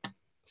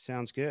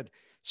 Sounds good.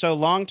 So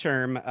long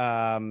term,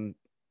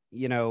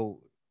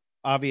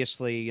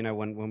 obviously,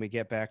 when we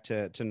get back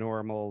to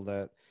normal,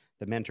 the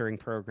mentoring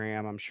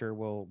program, I'm sure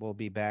we'll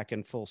be back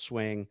in full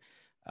swing.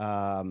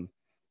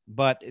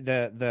 But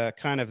the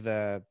kind of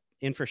the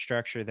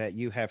infrastructure that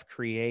you have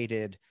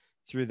created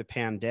through the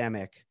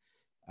pandemic,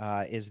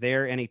 is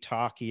there any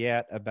talk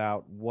yet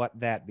about what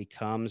that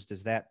becomes?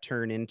 Does that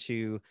turn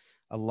into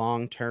a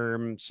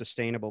long-term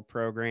sustainable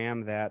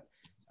program that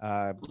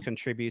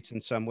contributes in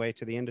some way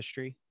to the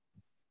industry?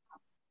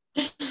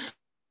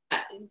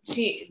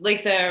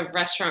 Like the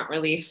restaurant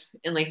relief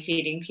and like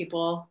feeding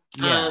people.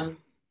 Yeah.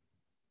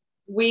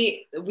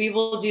 We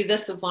will do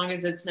this as long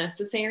as it's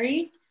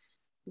necessary.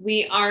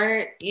 We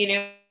are,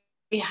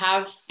 we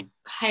have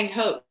high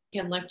hope, we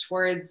can look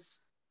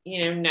towards,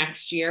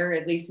 next year,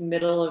 at least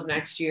middle of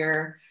next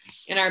year,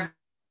 and our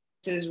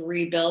is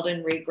rebuild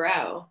and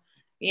regrow.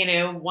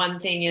 One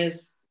thing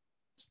is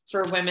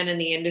for women in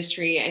the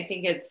industry, I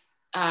think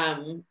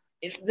the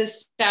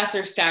stats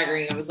are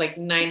staggering. It was like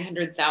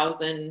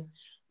 900,000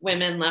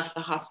 women left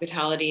the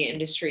hospitality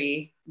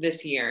industry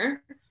this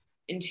year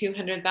and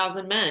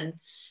 200,000 men.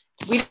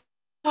 We don't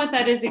know what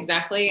that is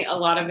exactly. A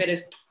lot of it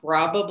is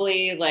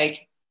probably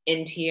like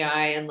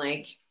NTI and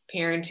like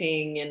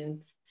parenting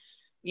and,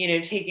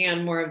 taking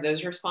on more of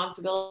those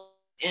responsibilities.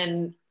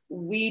 And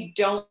we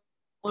don't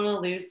want to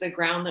lose the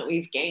ground that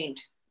we've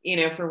gained,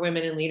 for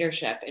women in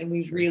leadership. And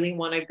we really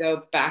want to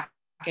go back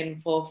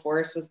in full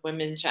force with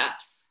women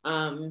chefs.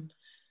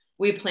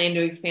 We plan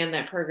to expand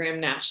that program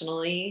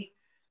nationally.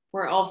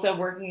 We're also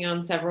working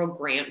on several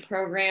grant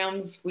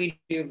programs. We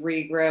do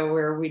Regrow,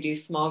 where we do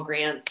small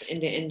grants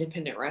into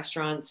independent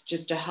restaurants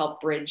just to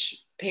help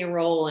bridge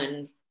payroll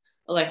and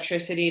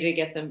electricity to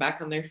get them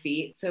back on their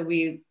feet. So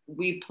we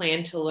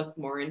plan to look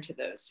more into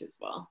those as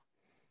well.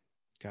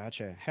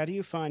 Gotcha. How do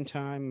you find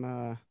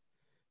time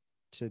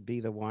to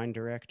be the wine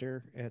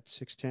director at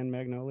 610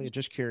 Magnolia?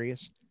 Just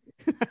curious.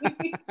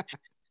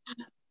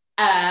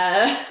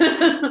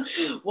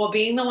 Well,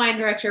 being the wine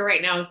director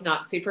right now is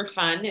not super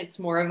fun. It's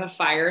more of a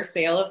fire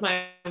sale of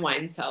my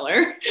wine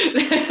cellar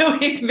that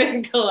we've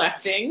been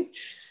collecting.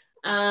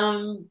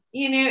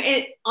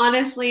 It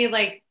honestly,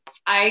 like,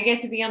 I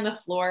get to be on the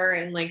floor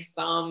and like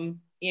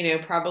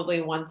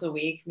probably once a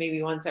week,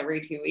 maybe once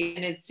every 2 weeks.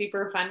 And it's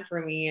super fun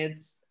for me.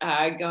 It's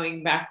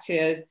going back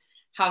to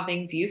how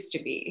things used to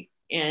be.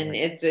 And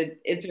Right.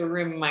 it's a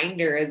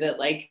reminder that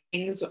like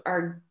things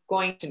are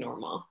going to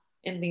normal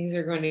and things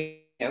are going to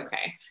be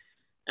okay.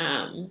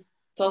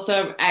 It's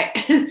also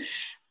I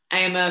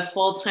am a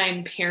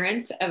full-time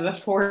parent of a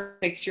 4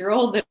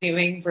 6-year-old that's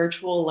doing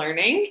virtual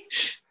learning.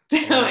 So,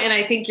 Right. and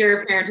I think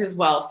you're a parent as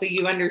well. So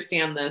you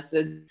understand this.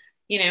 In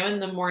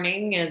the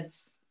morning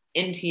it's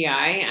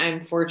NTI.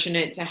 I'm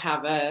fortunate to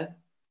have a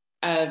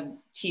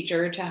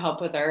teacher to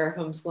help with our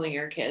homeschooling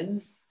our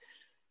kids.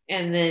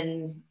 And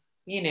then,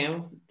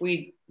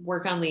 we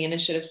work on the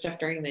initiative stuff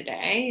during the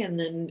day. And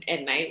then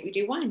at night we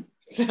do wine.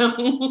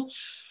 So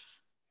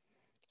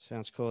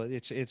Sounds cool.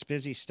 It's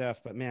busy stuff,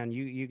 but man,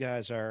 you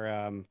guys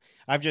are.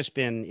 I've just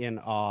been in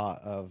awe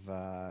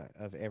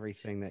of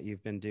everything that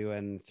you've been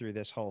doing through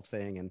this whole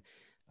thing, and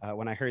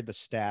when I heard the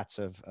stats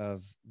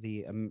of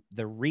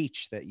the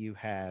reach that you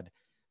had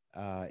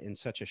in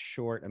such a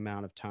short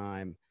amount of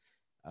time,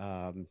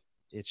 um,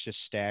 it's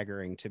just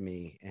staggering to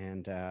me.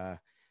 And I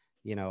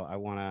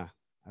want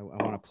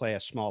to play a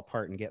small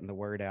part in getting the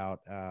word out,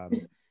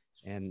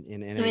 and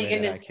in oh any my way that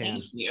goodness, I can.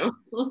 thank you.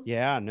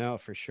 Yeah, no,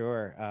 for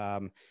sure.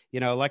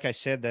 Like I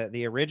said,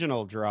 the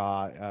original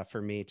draw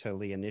for me to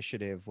the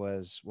initiative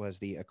was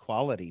the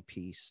equality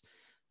piece,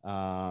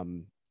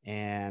 and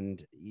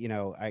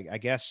I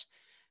guess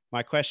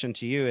my question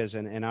to you is,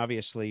 and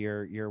obviously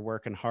you're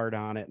working hard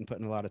on it and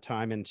putting a lot of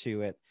time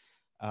into it.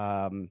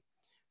 Um,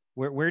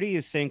 where do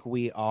you think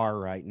we are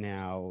right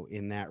now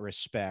in that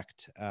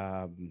respect?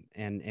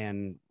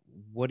 And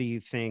what do you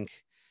think?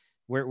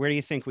 Where do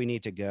you think we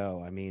need to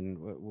go? I mean,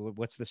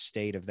 what's the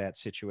state of that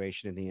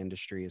situation in the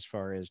industry as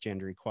far as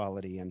gender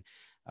equality and,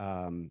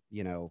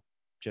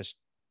 just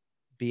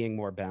being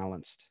more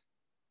balanced?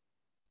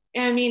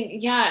 I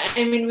mean, yeah,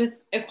 I mean, with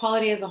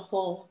equality as a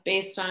whole,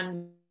 based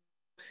on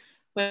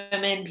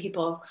women,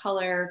 people of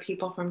color,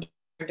 people from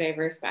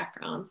diverse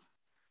backgrounds,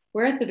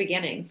 we're at the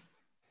beginning.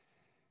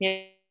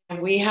 Yeah,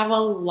 we have a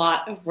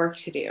lot of work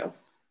to do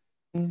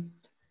and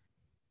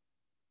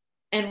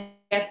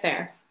get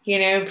there.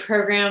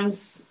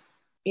 Programs,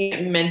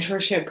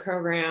 mentorship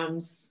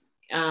programs,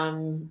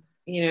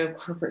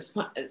 corporate.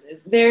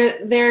 There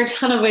are a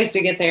ton of ways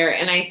to get there,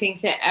 and I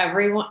think that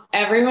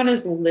everyone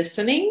is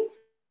listening.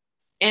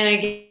 And I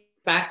get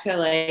back to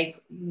like,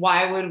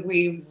 why would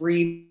we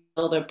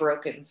rebuild a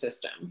broken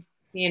system?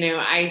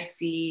 I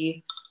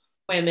see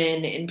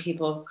women and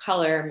people of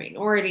color,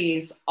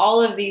 minorities,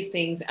 all of these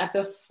things at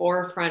the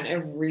forefront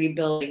of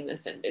rebuilding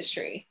this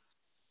industry.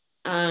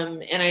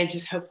 And I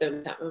just hope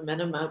that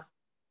momentum up.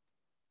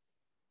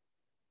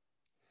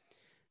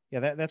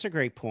 Yeah, that's a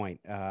great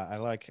point. I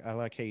like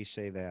how you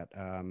say that.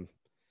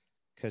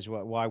 Because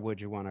why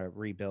would you want to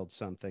rebuild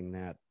something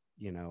that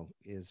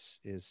is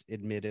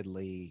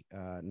admittedly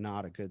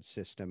not a good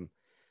system?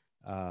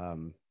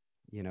 Um,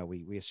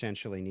 we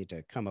essentially need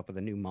to come up with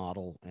a new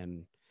model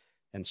and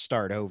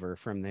start over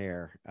from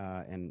there,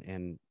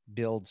 and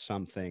build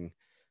something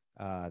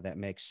that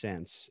makes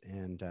sense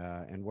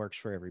and works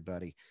for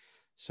everybody.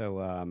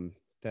 So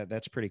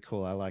that's pretty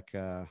cool. I like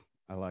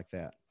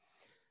that.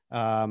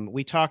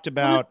 We talked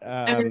about.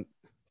 I mean,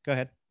 Go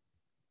ahead.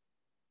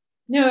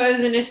 no, I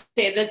was going to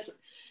say that's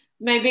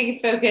my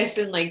big focus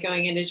in like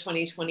going into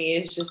 2020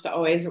 is just to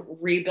always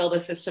rebuild a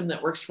system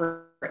that works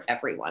for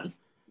everyone.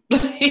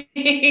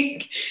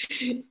 And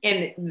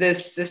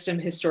this system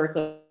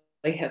historically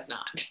has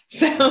not.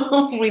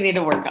 So we need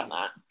to work on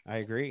that. I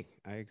agree.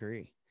 I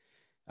agree.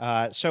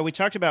 So we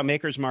talked about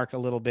Maker's Mark a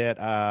little bit.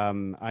 I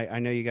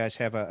know you guys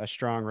have a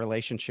strong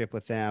relationship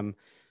with them.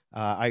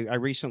 I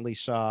recently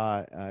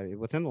saw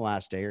within the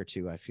last day or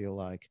two, I feel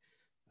like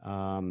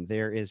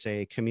there is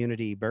a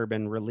community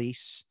bourbon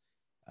release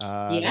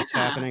Yeah. that's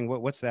happening.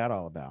 What's that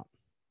all about?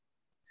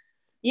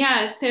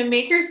 Yeah. So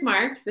Maker's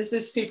Mark, this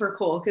is super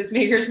cool because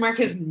Maker's Mark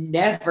has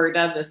never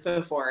done this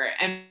before.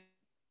 And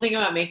the thing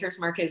about Maker's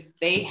Mark is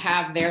they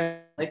have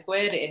their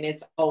liquid and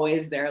it's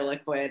always their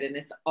liquid and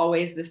it's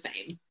always the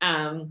same.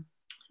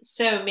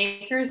 So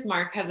Maker's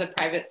Mark has a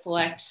private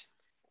select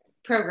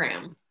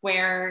program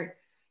where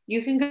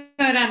you can go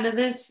down to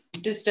this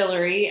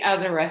distillery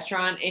as a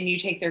restaurant and you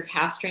take their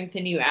cask strength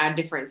and you add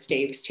different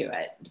staves to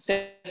it.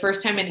 So,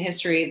 first time in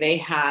history, they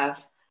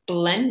have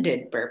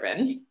blended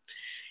bourbon.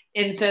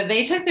 And so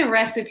they took the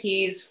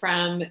recipes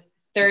from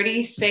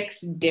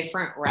 36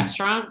 different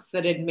restaurants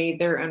that had made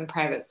their own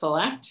private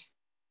select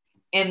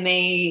and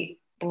they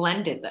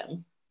blended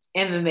them.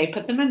 And then they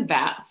put them in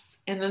vats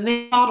and then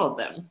they bottled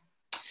them.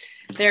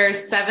 There are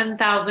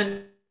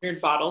 7,000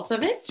 bottles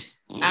of it.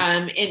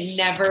 It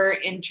never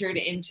entered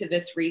into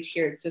the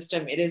 3-tiered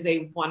system. It is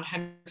a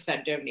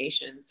 100%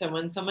 donation. So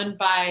when someone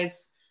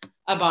buys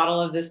a bottle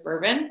of this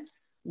bourbon,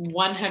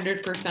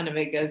 100% of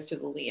it goes to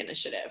the Lee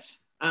Initiative,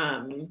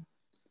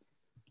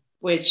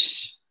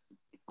 which,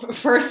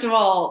 first of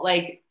all,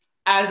 like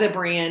as a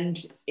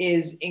brand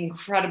is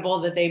incredible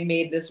that they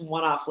made this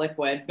one-off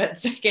liquid. But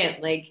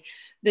second, like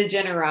the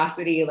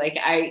generosity, like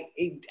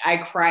I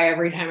cry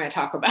every time I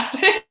talk about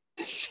it.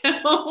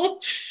 So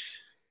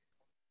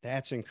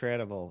That's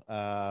incredible.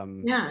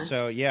 yeah.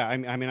 So yeah, I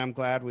mean, I'm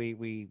glad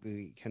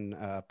we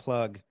can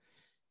plug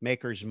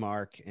Maker's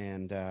Mark,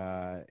 and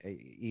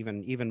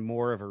even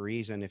more of a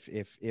reason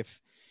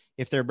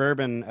if their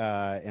bourbon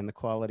and the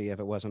quality of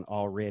it wasn't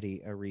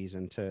already a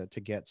reason to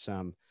get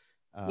some,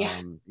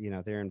 Yeah.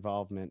 their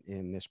involvement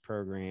in this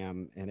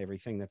program and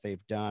everything that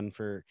they've done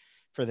for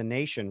the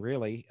nation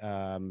really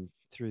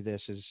through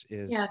this is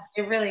Yeah,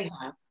 they really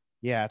have.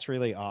 yeah, it's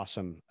really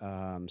awesome.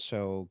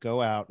 So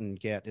go out and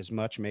get as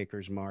much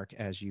Maker's Mark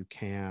as you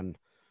can,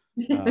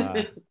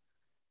 uh,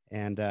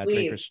 and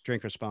Please.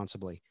 drink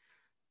responsibly.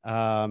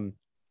 Um,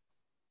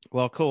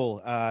 well,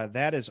 cool.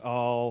 That's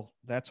all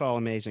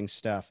amazing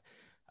stuff.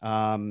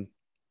 Um,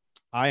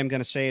 I am going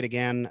to say it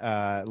again,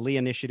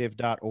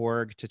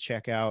 leeinitiative.org to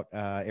check out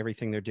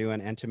everything they're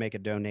doing and to make a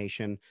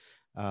donation.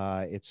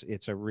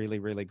 It's a really,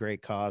 really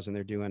great cause, and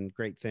they're doing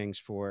great things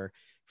for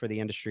the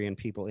industry and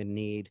people in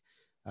need.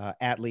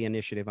 At Lee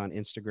Initiative on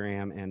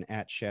Instagram, and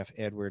at Chef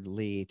Edward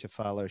Lee to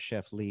follow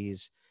Chef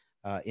Lee's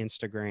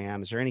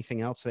Instagram. Is there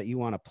anything else that you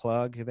want to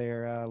plug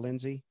there,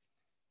 Lindsay?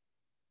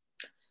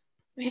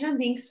 I don't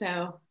think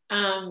so.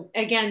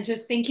 Again,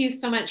 just thank you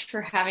so much for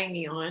having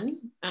me on.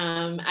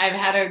 I've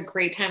had a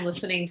great time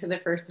listening to the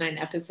first 9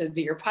 episodes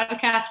of your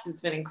podcast.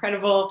 It's been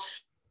incredible.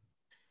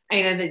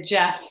 I know that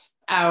Jeff,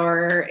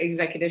 our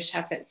executive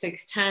chef at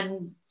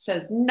 610,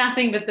 says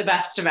nothing but the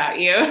best about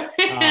you. And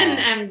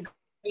Oh, I'm going to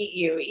meet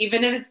you,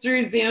 even if it's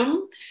through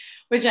Zoom,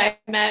 which I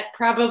met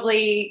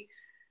probably,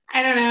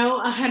 I don't know,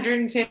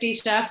 150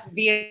 chefs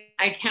via.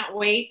 I can't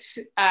wait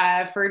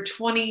for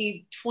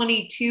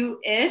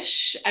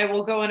 2022-ish. I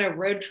will go on a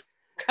road trip.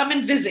 Come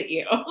and visit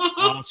you.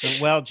 awesome.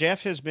 Well,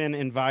 Jeff has been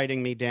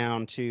inviting me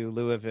down to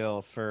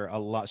Louisville for a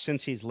lot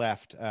since he's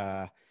left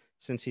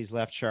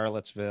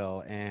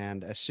Charlottesville.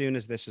 And as soon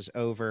as this is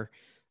over,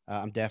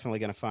 I'm definitely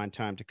going to find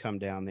time to come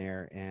down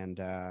there and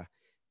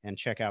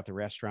check out the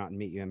restaurant and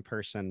meet you in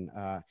person.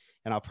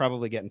 And I'll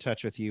probably get in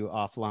touch with you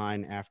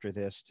offline after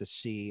this to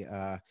see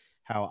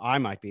how I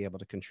might be able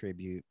to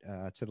contribute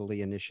to the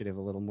Lee Initiative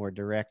a little more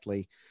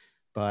directly.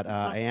 But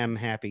I am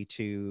happy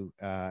to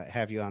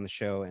have you on the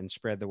show and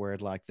spread the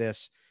word like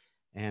this,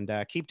 and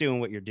keep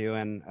doing what you're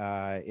doing.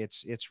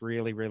 It's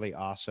really really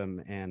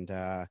awesome, and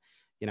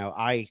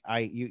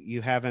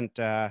you haven't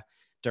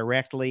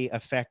directly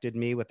affected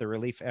me with the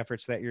relief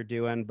efforts that you're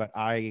doing, but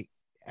I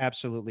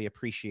absolutely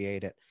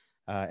appreciate it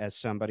as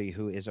somebody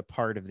who is a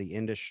part of the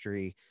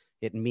industry.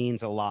 It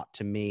means a lot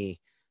to me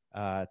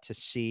to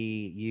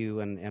see you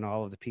and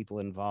all of the people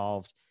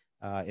involved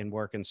in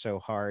working so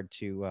hard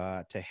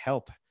to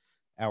help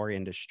our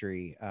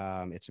industry.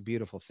 It's a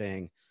beautiful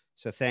thing.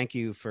 So thank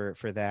you for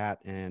that,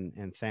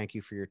 and thank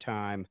you for your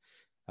time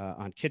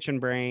on Kitchen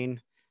Brain.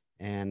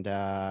 And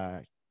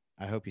I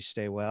hope you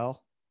stay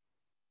well,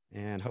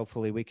 and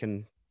hopefully we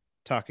can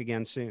talk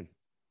again soon.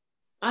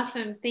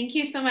 Awesome. Thank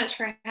you so much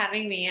for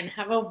having me and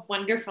have a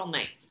wonderful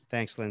night.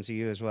 Thanks, Lindsay.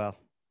 You as well.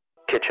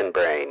 Kitchen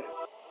Brain.